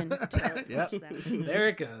conversation. Toilet Yep. flush sound. There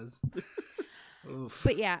it goes. Oof.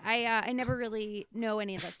 But yeah, I never really know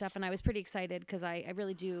any of that stuff, and I was pretty excited because I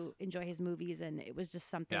really do enjoy his movies, and it was just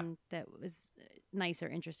something that was nice or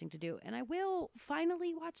interesting to do. And I will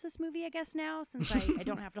finally watch this movie, I guess, now since I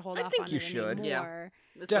don't have to hold I off think on you it should. anymore.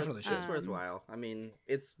 It's Definitely It's should. worthwhile. I mean,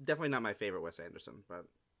 it's definitely not my favorite Wes Anderson, but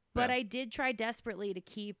But Yeah. I did try desperately to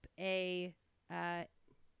keep a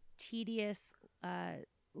tedious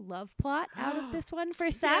love plot out of this one for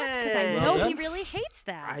Seth because I Yay. know Well he done. really hates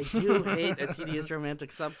that. I do hate a tedious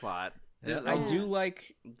romantic subplot. Yeah. I do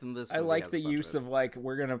like This I movie like has the a bunch use of of like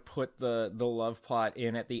we're gonna put the love plot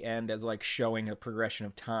in at the end as like showing a progression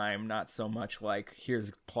of time, not so much like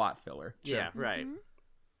here's plot filler. it. Yeah, right.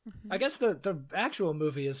 I guess the actual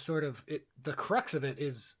movie is sort of the crux of it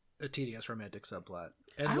is a tedious romantic subplot.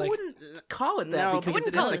 And I like, wouldn't call it that No, because because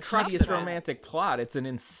it it isn't is a the crux tedious of it. romantic plot. It's an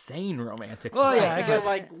insane romantic Well, plot. yeah, I So, guess-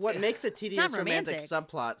 like, what makes a tedious not romantic romantic.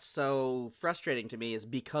 subplot so frustrating to me is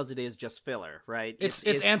because it is just filler, right? It's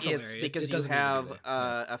ancillary. It's It- because it you doesn't need to be have there.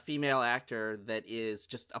 Yeah. a female actor that is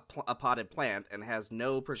just a potted plant and has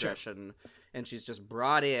no progression, and she's just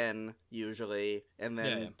brought in usually, and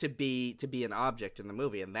then Yeah. to be an object in the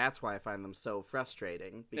movie, and that's why I find them so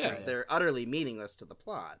frustrating because Yeah. they're utterly meaningless to the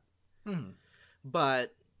plot. Mhm.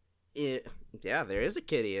 But there is a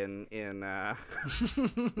kitty in in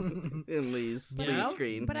Lee's Yeah.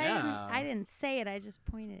 screen. but Yeah. I didn't say it. I just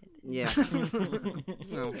pointed. Yeah.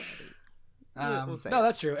 No. We'll say no, it.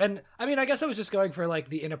 that's true. And I mean, I guess I was just going for like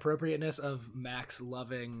the inappropriateness of Max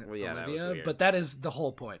loving Well, yeah, that was Olivia, weird. but that is the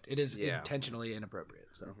whole point. It is Yeah. intentionally inappropriate.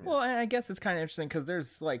 So Well, and I guess it's kind of interesting because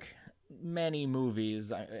there's like many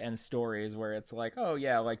movies and stories where it's like, oh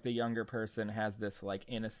yeah, like the younger person has this like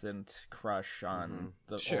innocent crush on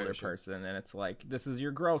the Sure, older sure. person, and it's like this is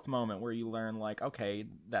your growth moment where you learn like, okay,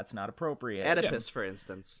 that's not appropriate. Oedipus, for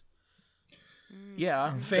instance.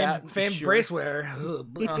 Yeah, famed sure. bracewear.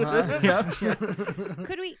 Uh-huh.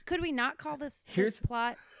 Could we not call this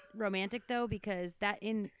plot romantic though? Because that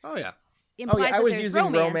Oh yeah. Oh implies yeah, I that was there's using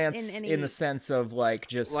romance romance in, in the sense of like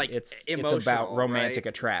just Like, it's emotional, about romantic right?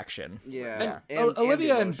 attraction. Yeah.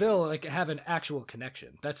 Olivia and emotions. Bill like have an actual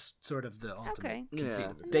connection. That's sort of the ultimate Okay. conceit Yeah.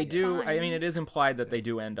 of the They That's do. I fine. mean, it is implied that they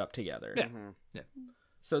do end up together. Yeah. Mm-hmm. Yeah.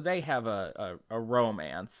 So they have a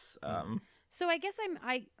romance. So I guess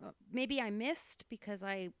maybe I missed because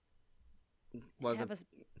I Was have it?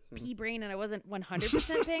 a pea brain and I wasn't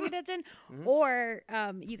 100% paying attention, Mm-hmm. or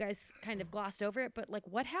you guys kind of glossed over it. But like,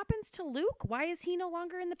 what happens to Luke? Why is he no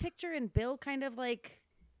longer in the picture? And Bill kind of like,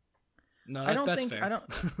 No, I don't that's think fair. I don't.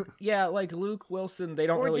 Yeah, like Luke Wilson, they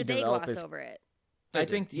don't or really did they develop gloss his. over it? I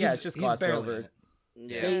think yeah, it's just glossed barely over. in it.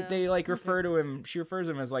 Yeah. They like refer to him. She refers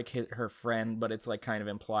to him as like her friend, but it's like kind of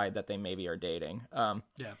implied that they maybe are dating.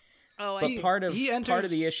 Yeah. Oh, I But see. part of he part of enters-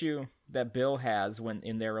 the issue that Bill has when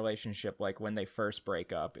in their relationship, like when they first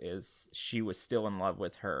break up, is she was still in love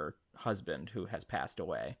with her husband who has passed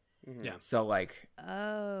away. Yeah. So like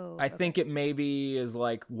Oh, I think it maybe is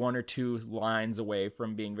like one or two lines away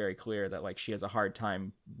from being very clear that like she has a hard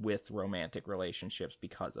time with romantic relationships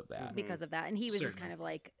because of that. because of that, and he was just Certainly. kind of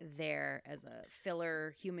like there as a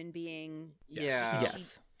filler human being. Yeah.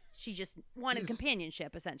 Yes. She just wanted He's-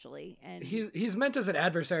 companionship essentially, and He's meant as an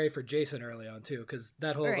adversary for Jason early on too, because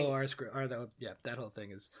that whole Right. OR script, or the that whole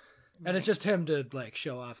thing is, and it's just him to like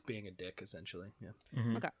show off being a dick essentially. Yeah.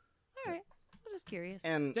 okay, all right. I was just curious.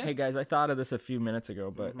 And Yeah. Hey guys, I thought of this a few minutes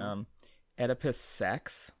ago, but Oedipus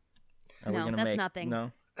sex. Are No, that's nothing.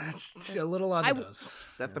 No. That's a little on the I nose. is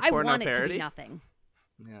that the I porno want it to parody? be nothing.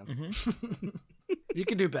 Yeah. You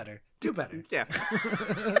can do better. Do better. Yeah.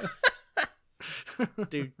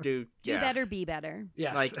 do Do yeah. better, be better.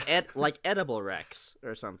 Yes. like edible Rex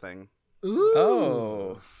or something, Ooh.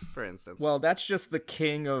 Oh. for instance. Well, that's just the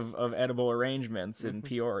king of edible arrangements in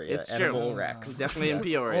Peoria. It's true. Edible Rex. definitely in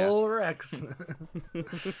Peoria. Ol' Rex.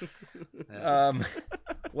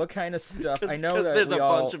 What kind of stuff? I know Because that there's we a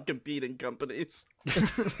all... bunch of competing companies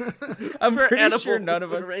I'm for pretty edible sure none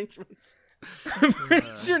of us. arrangements. I'm pretty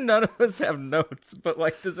sure none of us have notes. But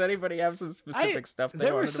like, does anybody have some specific stuff they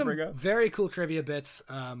there were wanted to some bring up? very cool trivia bits.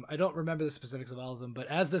 I don't remember the specifics of all of them, but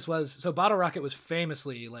as this was, so Bottle Rocket was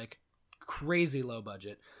famously like crazy low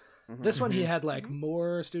budget. This one he had like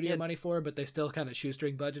more studio money for, but they still kind of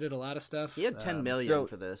shoestring budgeted a lot of stuff. He had 10 million so-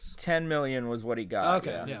 for this. 10 million was what he got.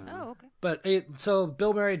 Okay, yeah. Oh, okay. But so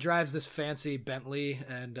Bill Murray drives this fancy Bentley,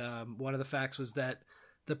 and one of the facts was that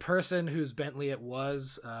the person whose Bentley it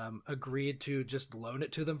was agreed to just loan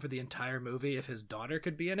it to them for the entire movie if his daughter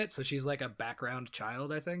could be in it. So she's like a background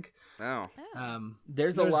child, I think. Oh.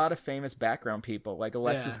 There's a lot of famous background people. Like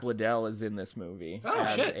Alexis Yeah. Bledel is in this movie. Oh,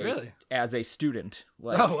 shit, really? As a student.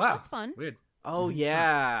 Like, Oh wow, That's fun. Weird. Oh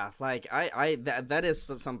yeah, like that is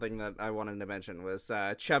something that I wanted to mention was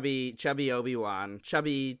chubby Obi-Wan,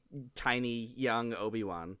 chubby tiny young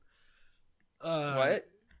Obi-Wan. What?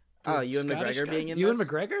 Oh, Ewan Scottish McGregor guy? being in Ewan this?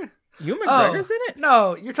 McGregor? Ewan McGregor's in it?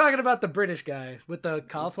 No, you're talking about the British guy with the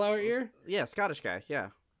cauliflower ear. Yeah, Scottish guy. Yeah,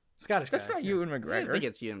 Scottish That's guy. not Ewan I McGregor. think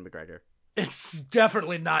it's Ewan McGregor. It's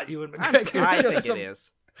definitely not Ewan McGregor. I Just think some- it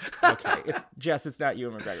is. Okay, it's Jess. It's not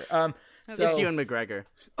Ewan McGregor. So It's Ewan McGregor.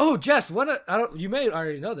 Oh, Jess, you may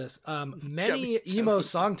already know this. Many Chubby. emo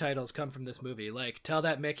song titles come from this movie. Like "Tell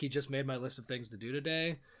That Mick He Just Made My List of Things to Do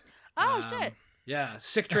Today." Oh shit. Yeah,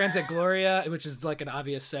 "Sick Transit Gloria," which is like an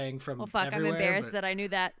obvious saying from. Well, fuck. everywhere, I'm embarrassed but- that I knew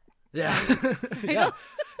that. Yeah, yeah.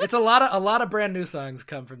 It's a lot of brand new songs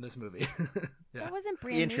come from this movie. Yeah. That wasn't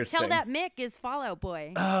brand new. Interesting. Tell That Mick is Fall Out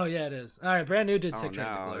Boy. Oh yeah, it is. All right, brand new did Oh, "Sick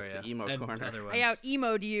Transit no, it's Gloria." the emo and corner. other ones. I out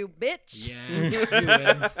emoed you, bitch. Yeah, you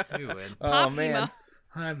win. You win. Oh Pop man. emo.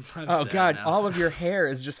 I'm Oh sad god, now. all of your hair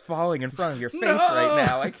is just falling in front of your face No! right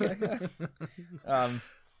now. I can't.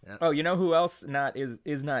 Yeah. Oh, you know who else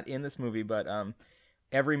is not in this movie, but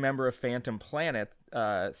every member of Phantom Planet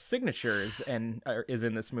signatures is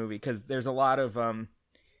in this movie because there's a lot of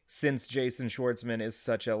since Jason Schwartzman is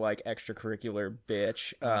such a like extracurricular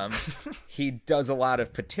bitch, he does a lot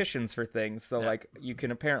of petitions for things. So like you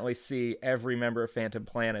can apparently see every member of Phantom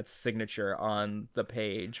Planet's signature on the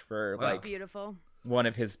page for That's like beautiful. one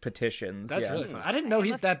of his petitions. That's yeah. really fun. I didn't know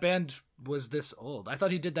that band was this old. I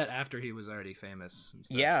thought he did that after he was already famous. And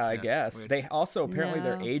stuff. Yeah, I guess. weird. They also apparently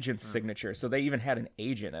their No. agent's signature, so they even had an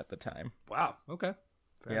agent at the time. Wow. Okay.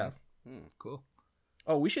 Fair Yeah. enough. Cool.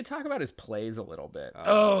 Oh, we should talk about his plays a little bit.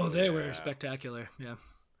 Oh, they yeah. were spectacular. Yeah. I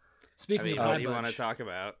Speaking mean, of what High do you want to Bunch, talk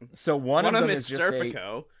about? So one of them is is just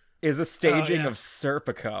Serpico. a staging yeah. of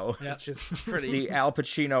Serpico, yeah. Which is pretty. the Al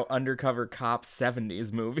Pacino undercover cop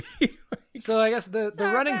 70s movie. So I guess the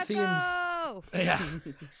running theme. Serpico! Yeah.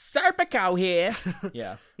 Serpico here.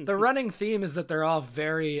 Yeah. The running theme is that they're all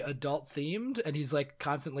very adult themed, and he's like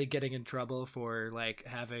constantly getting in trouble for like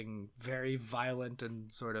having very violent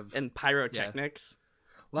and sort of and pyrotechnics.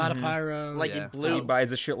 a lot of pyro. Like yeah. he blew. He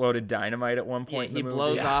buys a shitload of dynamite at one Yeah, point in he the movie.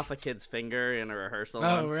 blows Yeah. off a kid's finger in a rehearsal.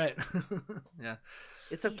 Oh once. right. Yeah.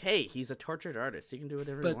 It's okay. He's a tortured artist. He can do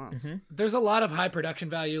whatever he But- wants. There's a lot of high production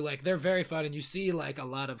value. Like they're very fun, and you see like a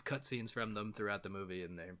lot of cutscenes from them throughout the movie,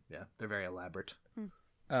 and they're very elaborate.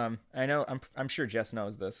 I know. I'm sure Jess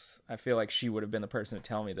knows this. I feel like she would have been the person to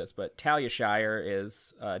tell me this, but Talia Shire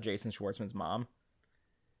is Jason Schwartzman's mom.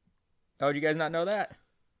 Oh, did you guys not know that?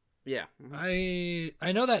 Yeah. I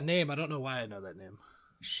know that name. I don't know why I know that name.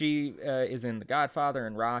 She is in The Godfather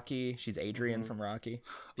and Rocky. She's Adrian from Rocky.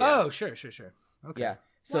 Oh, sure. Okay. Yeah.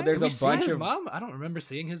 So Why there's Did we a see bunch his of. mom? I don't remember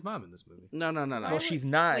seeing his mom in this movie. No. Well, she's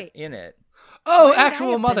not Wait. in it. Oh, Why would I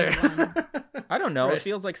actual have mother. been the one? I don't know. Right. It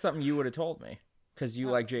feels like something you would have told me because you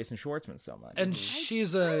like Jason Schwartzman so much. And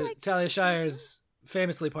she's I a like Talia Jason Shire's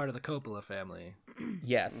famously part of the Coppola family.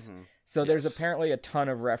 Yes. So there's Yes. apparently a ton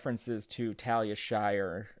of references to Talia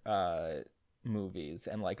Shire movies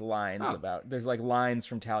and like lines Oh. about. There's like lines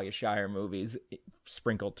from Talia Shire movies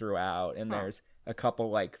sprinkled throughout, and there's a couple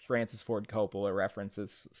like Francis Ford Coppola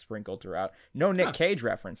references sprinkled throughout. No Nick Cage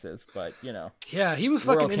references, but you know, Yeah, he was the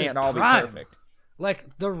world fucking in his can't all be prime. perfect.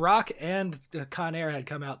 Like The Rock and Con Air had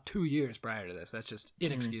come out 2 years prior to this. That's just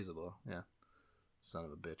inexcusable. Yeah, son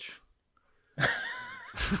of a bitch.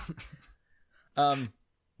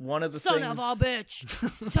 One of the Son things. of a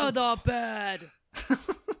bitch. To the bed.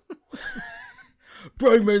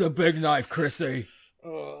 Bring me the big knife, Chrissy.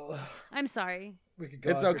 I'm sorry. We could go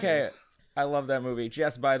It's on for okay. days. I love that movie.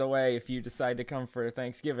 Jess, by the way, if you decide to come for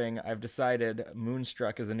Thanksgiving, I've decided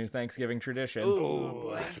Moonstruck is a new Thanksgiving tradition.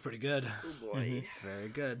 Oh, that's pretty good. Oh boy. Very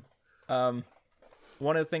good.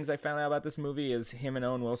 One of the things I found out about this movie is him and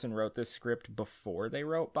Owen Wilson wrote this script before they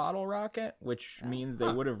wrote Bottle Rocket, which means they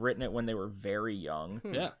would have written it when they were very young.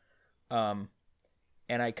 Yeah.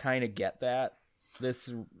 and I kind of get that.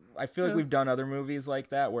 I feel like we've done other movies like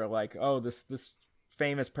that where like, oh, this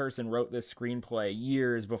famous person wrote this screenplay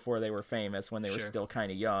years before they were famous when they were still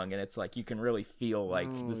kind of young, and it's like you can really feel like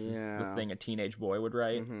this is the thing a teenage boy would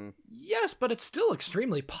write. Yes, but it's still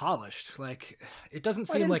extremely polished. Like it doesn't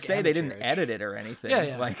I seem didn't like say they didn't amateurish. edit it or anything.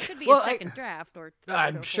 Yeah. Like Could be Well, a second draft or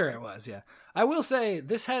I'm or sure four. it was. Yeah, I will say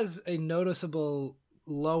this has a noticeable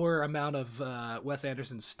lower amount of Wes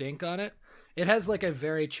Anderson stink on it. It has like a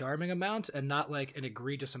very charming amount and not like an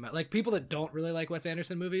egregious amount. Like people that don't really like Wes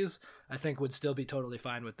Anderson movies, I think would still be totally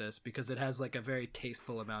fine with this because it has like a very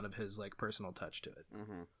tasteful amount of his like personal touch to it.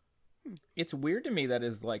 it's weird to me that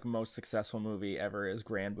his like most successful movie ever is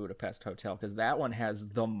Grand Budapest Hotel, because that one has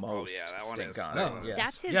the most that one stink is- on Oh, it. Yeah.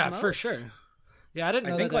 That's his yeah, most? for sure. Yeah, I didn't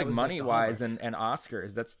know I think that like was, money the wise hallmark. and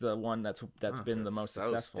Oscars, that's the one that's been the most so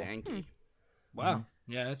successful. stanky. Wow.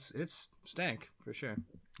 Yeah, it's stank for sure.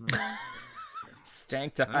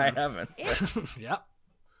 Stank to high heaven. It's Yeah.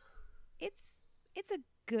 it's a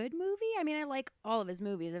good movie. I mean, I like all of his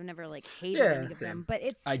movies. I've never like hated Yeah, any of same. them, but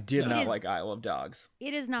it's I did it not is- like Isle of Dogs.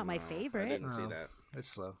 It is not my I favorite. didn't see Oh. that. It's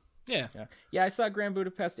slow. Yeah. Yeah, I saw Grand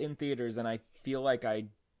Budapest in theaters, and I feel like I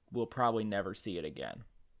will probably never see it again.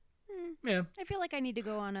 Yeah. I feel like I need to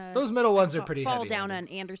go on a Those middle ones are pretty fall heavy. down an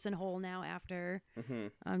Anderson hole now after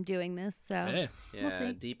doing this. So Hey, Yeah,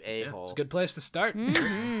 see. deep a yeah, hole. it's a good place to start.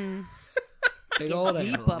 Mhm. Big Get old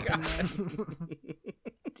deep a-hole. up in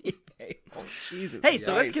there. Oh, Jesus. Hey,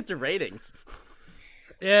 so let's Christ. get to ratings.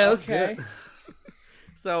 Yeah, let's do Okay. it.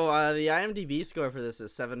 So the IMDb score for this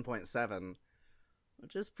is 7.7,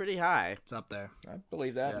 which is pretty high. It's up there. I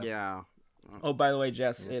believe that. Yeah. Oh, by the way,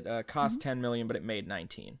 Jess, it cost 10 million, but it made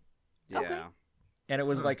 19. Yeah. Okay. And it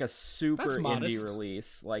was like a super That's indie modest.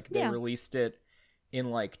 release. Like they Yeah. released it in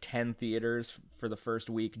like 10 theaters for the first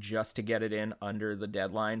week just to get it in under the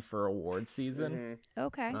deadline for awards season.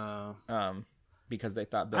 Okay. Because they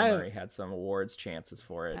thought Bill I- Murray had some awards chances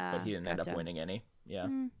for it, but he didn't end up gotcha. winning any.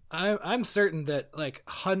 Yeah. I'm certain that like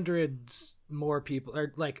hundreds more people,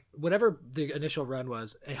 or like whatever the initial run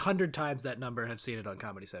was, 100 times that number have seen it on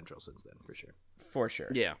Comedy Central since then, for sure. For sure.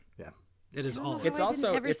 Yeah. Yeah, it is I don't all. know It's I didn't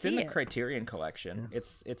also ever it's in see the it. Criterion collection.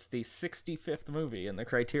 It's the 65th movie in the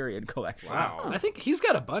Criterion collection. Wow. I think he's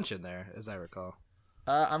got a bunch in there, as I recall.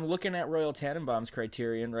 I'm looking at Royal Tenenbaum's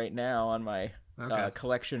Criterion right now on my Okay.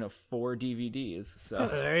 collection of 4 DVDs. So,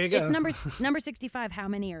 There you go. It's number 65. How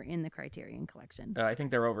many are in the Criterion collection? I think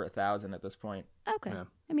they're over 1,000 at this point. Okay. Yeah.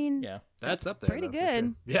 I mean, Yeah. That's up there. pretty though, for sure.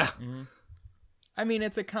 good. Yeah. I mean,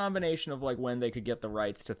 it's a combination of like when they could get the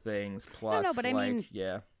rights to things, plus but I like mean-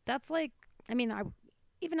 yeah, that's like, I mean,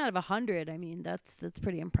 even out of 100, I mean, that's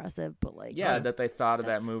pretty impressive. But like, yeah, that they thought of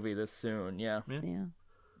that That's- movie this soon. Yeah,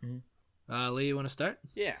 yeah. Lee, you want to start?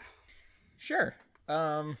 Yeah. sure.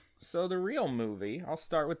 So the real movie, I'll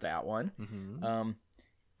start with that one.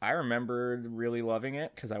 I remember really loving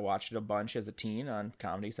it because I watched it a bunch as a teen on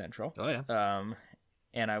Comedy Central. Oh yeah.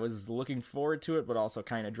 And I was looking forward to it, but also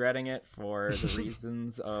kind of dreading it for the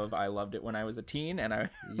reasons of I loved it when I was a teen, and I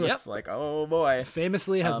was Yep. like, oh boy.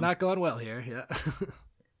 Famously has not gone well here. Yeah.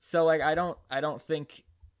 So like I don't think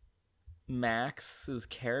Max's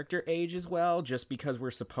character ages well just because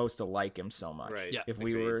we're supposed to like him so much. Right. Yeah. If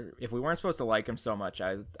we weren't supposed to like him so much,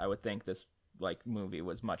 I would think this like movie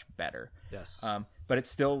was much better. Yes. But it's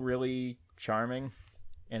still really charming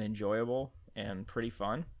and enjoyable and pretty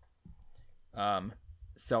fun.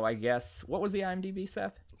 So I guess what was the IMDb,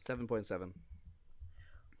 Seth? 7.7.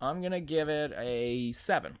 I'm gonna give it a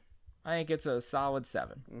 7. I think it's a solid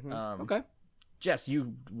 7. Okay. Jess,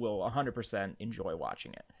 you will 100% enjoy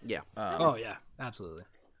watching it. Yeah. Oh yeah. Absolutely.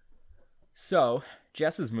 So,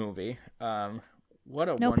 Jess's movie, what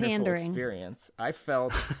a No wonderful pandering. experience. I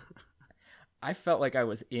felt like I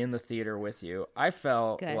was in the theater with you. I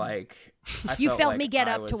felt Good. like You felt like me get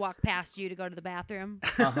I up to was- walk past you to go to the bathroom.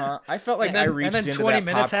 Uh-huh. I felt like And I then, reached and then into 20 that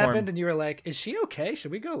minutes popcorn. happened, and you were like, "Is she okay?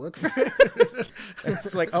 Should we go look for her?"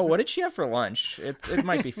 It's like, oh, what did she have for lunch? It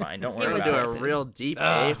might be fine. Don't worry It was about Into it. a real deep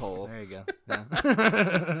Ah, a-hole. There you go.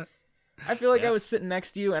 Yeah. I feel like I was sitting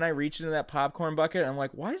next to you and I reached into that popcorn bucket and I'm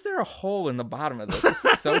like, why is there a hole in the bottom of this? This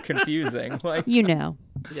is so confusing. Like, You know.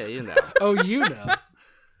 Yeah, you know. Oh, you know.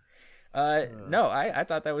 no, I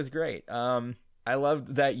thought that was great. I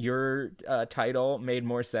loved that your title made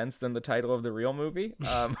more sense than the title of the real movie.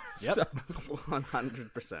 Yep. So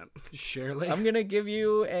 100%. Surely. I'm going to give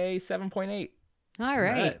you a 7.8. All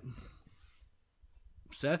right.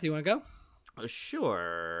 Seth, you want to go?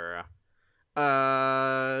 Sure.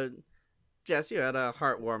 Jess, you had a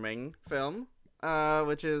heartwarming film,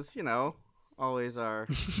 which is, always our...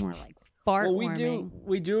 More like fart Well, warming.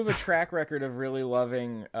 we do have a track record of really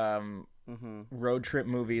loving road trip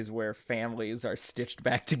movies where families are stitched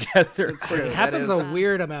back together. It's true. It happens That is- a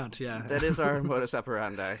weird amount, yeah. That is our modus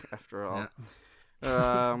operandi, after all.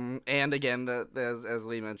 And again, as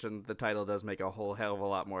Lee mentioned, the title does make a whole hell of a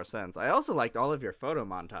lot more sense. I also liked all of your photo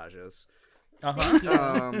montages.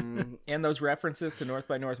 And those references to North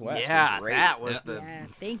by Northwest. Yeah, were great. that was the. Yeah,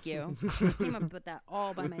 thank you. I came up with that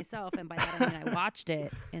all by myself, and by that I mean I watched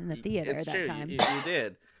it in the theater It's that true. time. You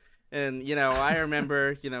did. And, I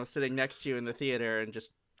remember, sitting next to you in the theater and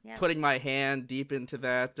just Yes. putting my hand deep into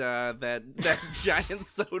that giant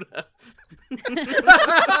soda.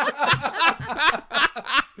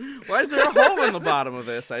 Why is there a hole in the bottom of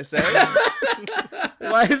this, I say?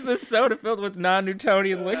 Why is this soda filled with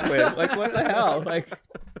non-Newtonian liquid? Like, what the hell? Like,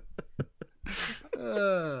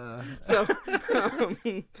 So,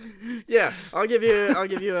 yeah, I'll give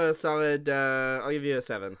you a solid, I'll give you a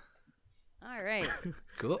 7. All right.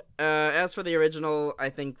 Cool. As for the original, I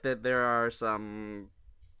think that there are some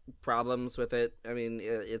problems with it. I mean,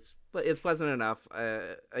 it's pleasant enough.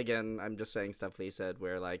 Again, I'm just saying stuff Lee said,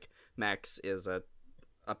 where like Max is a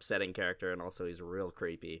upsetting character, and also he's real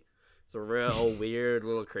creepy. It's a real weird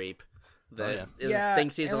little creep that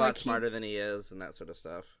thinks he's a and, lot like, smarter than he is, and that sort of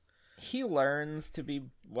stuff. he learns to be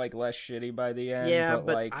like less shitty by the end. Yeah, but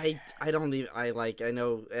but like I don't even I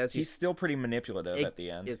know as he's still pretty manipulative at the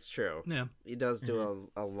end. It's true. Yeah. He does do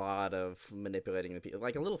a lot of manipulating the people,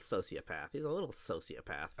 like a little sociopath. He's a little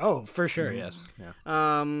sociopath. Oh, for sure, yes. Yeah.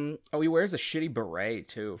 Oh, he wears a shitty beret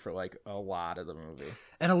too for like a lot of the movie.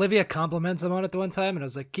 And Olivia compliments him on it the one time, and I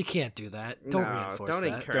was like, you can't do that. Don't No, reinforce don't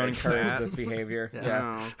that. encourage Don't encourage that. this behavior.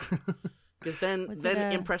 Yeah. Because then Was it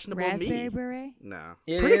a impressionable raspberry me. beret? No.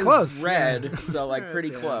 It Pretty is close, red, yeah. so like pretty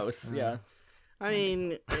Yeah. close. Yeah. I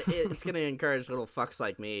mean, it's going to encourage little fucks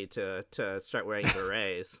like me to start wearing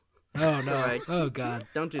berets. Oh, no. like- Oh, God.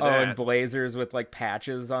 Don't do Oh, that. and blazers with like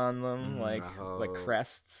patches on them, like Oh.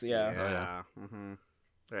 crests. Yeah. Yeah. Mm-hmm.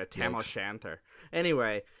 Or a tam o'shanter.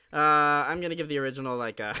 Anyway, I'm going to give the original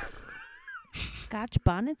like a... Scotch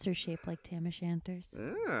bonnets are shaped like tam o'shanters.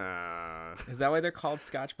 Is that why they're called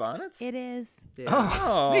Scotch bonnets? It is. Yeah.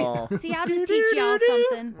 Oh. See, I'll just teach y'all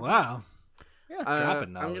something. Wow. Yeah.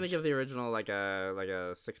 Dropping I'm gonna knowledge. give the original like a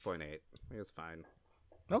 6.8. I think it's fine.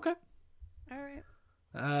 Okay. All right.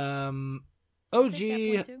 OG.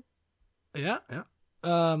 Take that point, too. Yeah,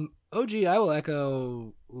 yeah. OG, I will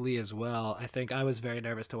echo Lee as well. I think I was very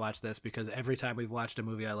nervous to watch this because every time we've watched a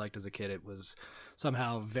movie I liked as a kid, it was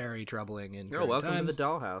somehow very troubling in current Welcome times. to the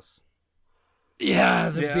Dollhouse.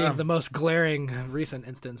 Yeah, Yeah. being the most glaring recent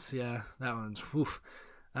instance. Yeah, that one's whew.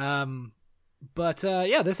 But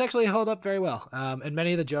yeah, this actually held up very well. And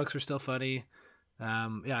many of the jokes were still funny.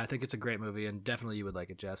 Yeah, I think it's a great movie, and definitely you would like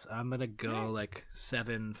it, Jess. I'm gonna go like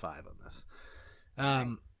 7.5 on this.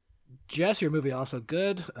 Jess, your movie also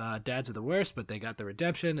good. Dads are the worst, but they got the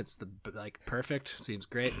redemption. It's the like perfect. Seems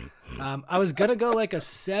great. I was gonna go like a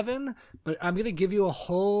 7, but I'm gonna give you a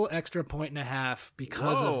whole extra 1.5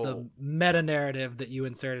 because of the Whoa. meta narrative that you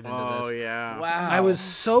inserted into Oh this. yeah. Wow. I was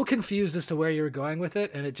so confused as to where you were going with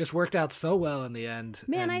it, and it just worked out so well in the end.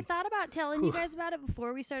 Man, and, I thought about telling you guys about it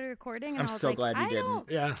before we started recording, and I'm I was so like, glad you I didn't. don't-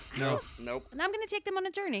 yeah, no, Nope. And I'm gonna take them on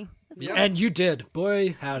a journey. Let's go. and you did,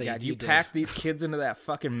 boy, howdy. God, you did. packed these kids into that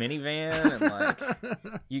fucking minivan, and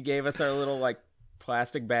like you gave us our little like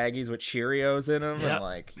plastic baggies with Cheerios in them, Yeah. and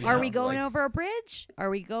like. Are we going over a bridge? Are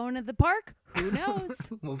we going to the park? Who knows?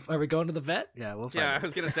 Well, are we going to the vet? Yeah, we'll find Yeah, I out.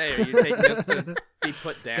 was gonna say, are you taking us to be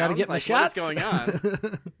put down? Gotta get my like, shots. What is going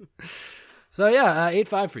on? So yeah,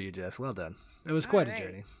 8.5 for you, Jess. Well done. It was quite All right. a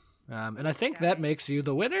journey. And I think that makes you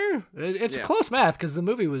the winner. It's Yeah. close math because the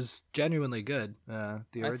movie was genuinely good. The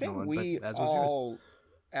I original think one, we but as was yours. all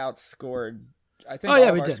outscored. I think Oh, yeah,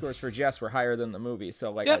 all we of our did. scores for Jess were higher than the movie,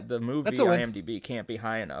 so like Yep, the movie that's a win. IMDb can't be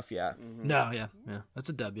high enough. Yeah. No, yeah, that's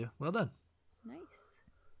a W. Well done. Nice.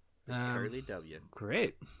 Curly W.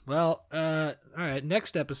 Great. Well, all right.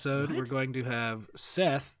 Next episode, we're going to have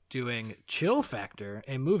Seth doing Chill Factor,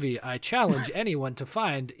 a movie I challenge anyone to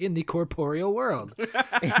find in the corporeal world.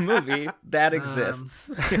 A movie that exists.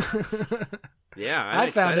 Yeah, I'm I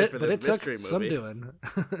found excited it, for but this it took mystery some movie. doing.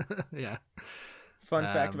 Yeah. Fun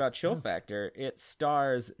fact about Chill Factor: it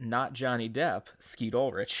stars not Johnny Depp, Skeet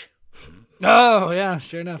Ulrich. Oh yeah,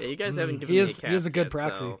 sure enough. Yeah, you guys haven't given he me is a he is a cast good yet,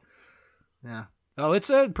 proxy. so- Yeah. Oh, it's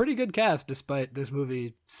a pretty good cast despite this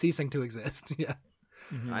movie ceasing to exist. Yeah.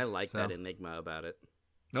 I like So. that enigma about it.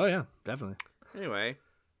 Oh yeah, definitely. Anyway,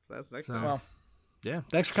 that's next So- time. Well, Yeah.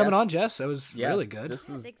 Thanks for coming Yes. on, Jess. That was yeah, really good. This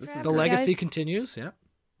is Thanks this for is The having me, legacy guys. continues. Yeah.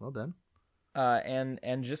 Well done.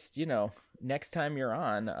 And just, next time you're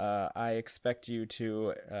on, I expect you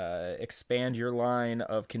to expand your line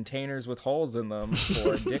of containers with holes in them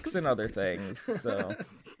for dicks and other things. So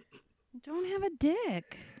I don't have a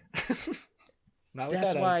dick. Not with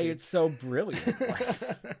that's that why attitude. it's so brilliant.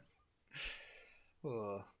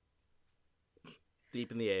 Oh.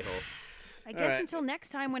 Deep in the a-hole. I guess right. until next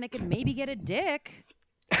time when I could maybe get a dick.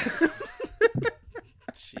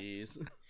 Jeez.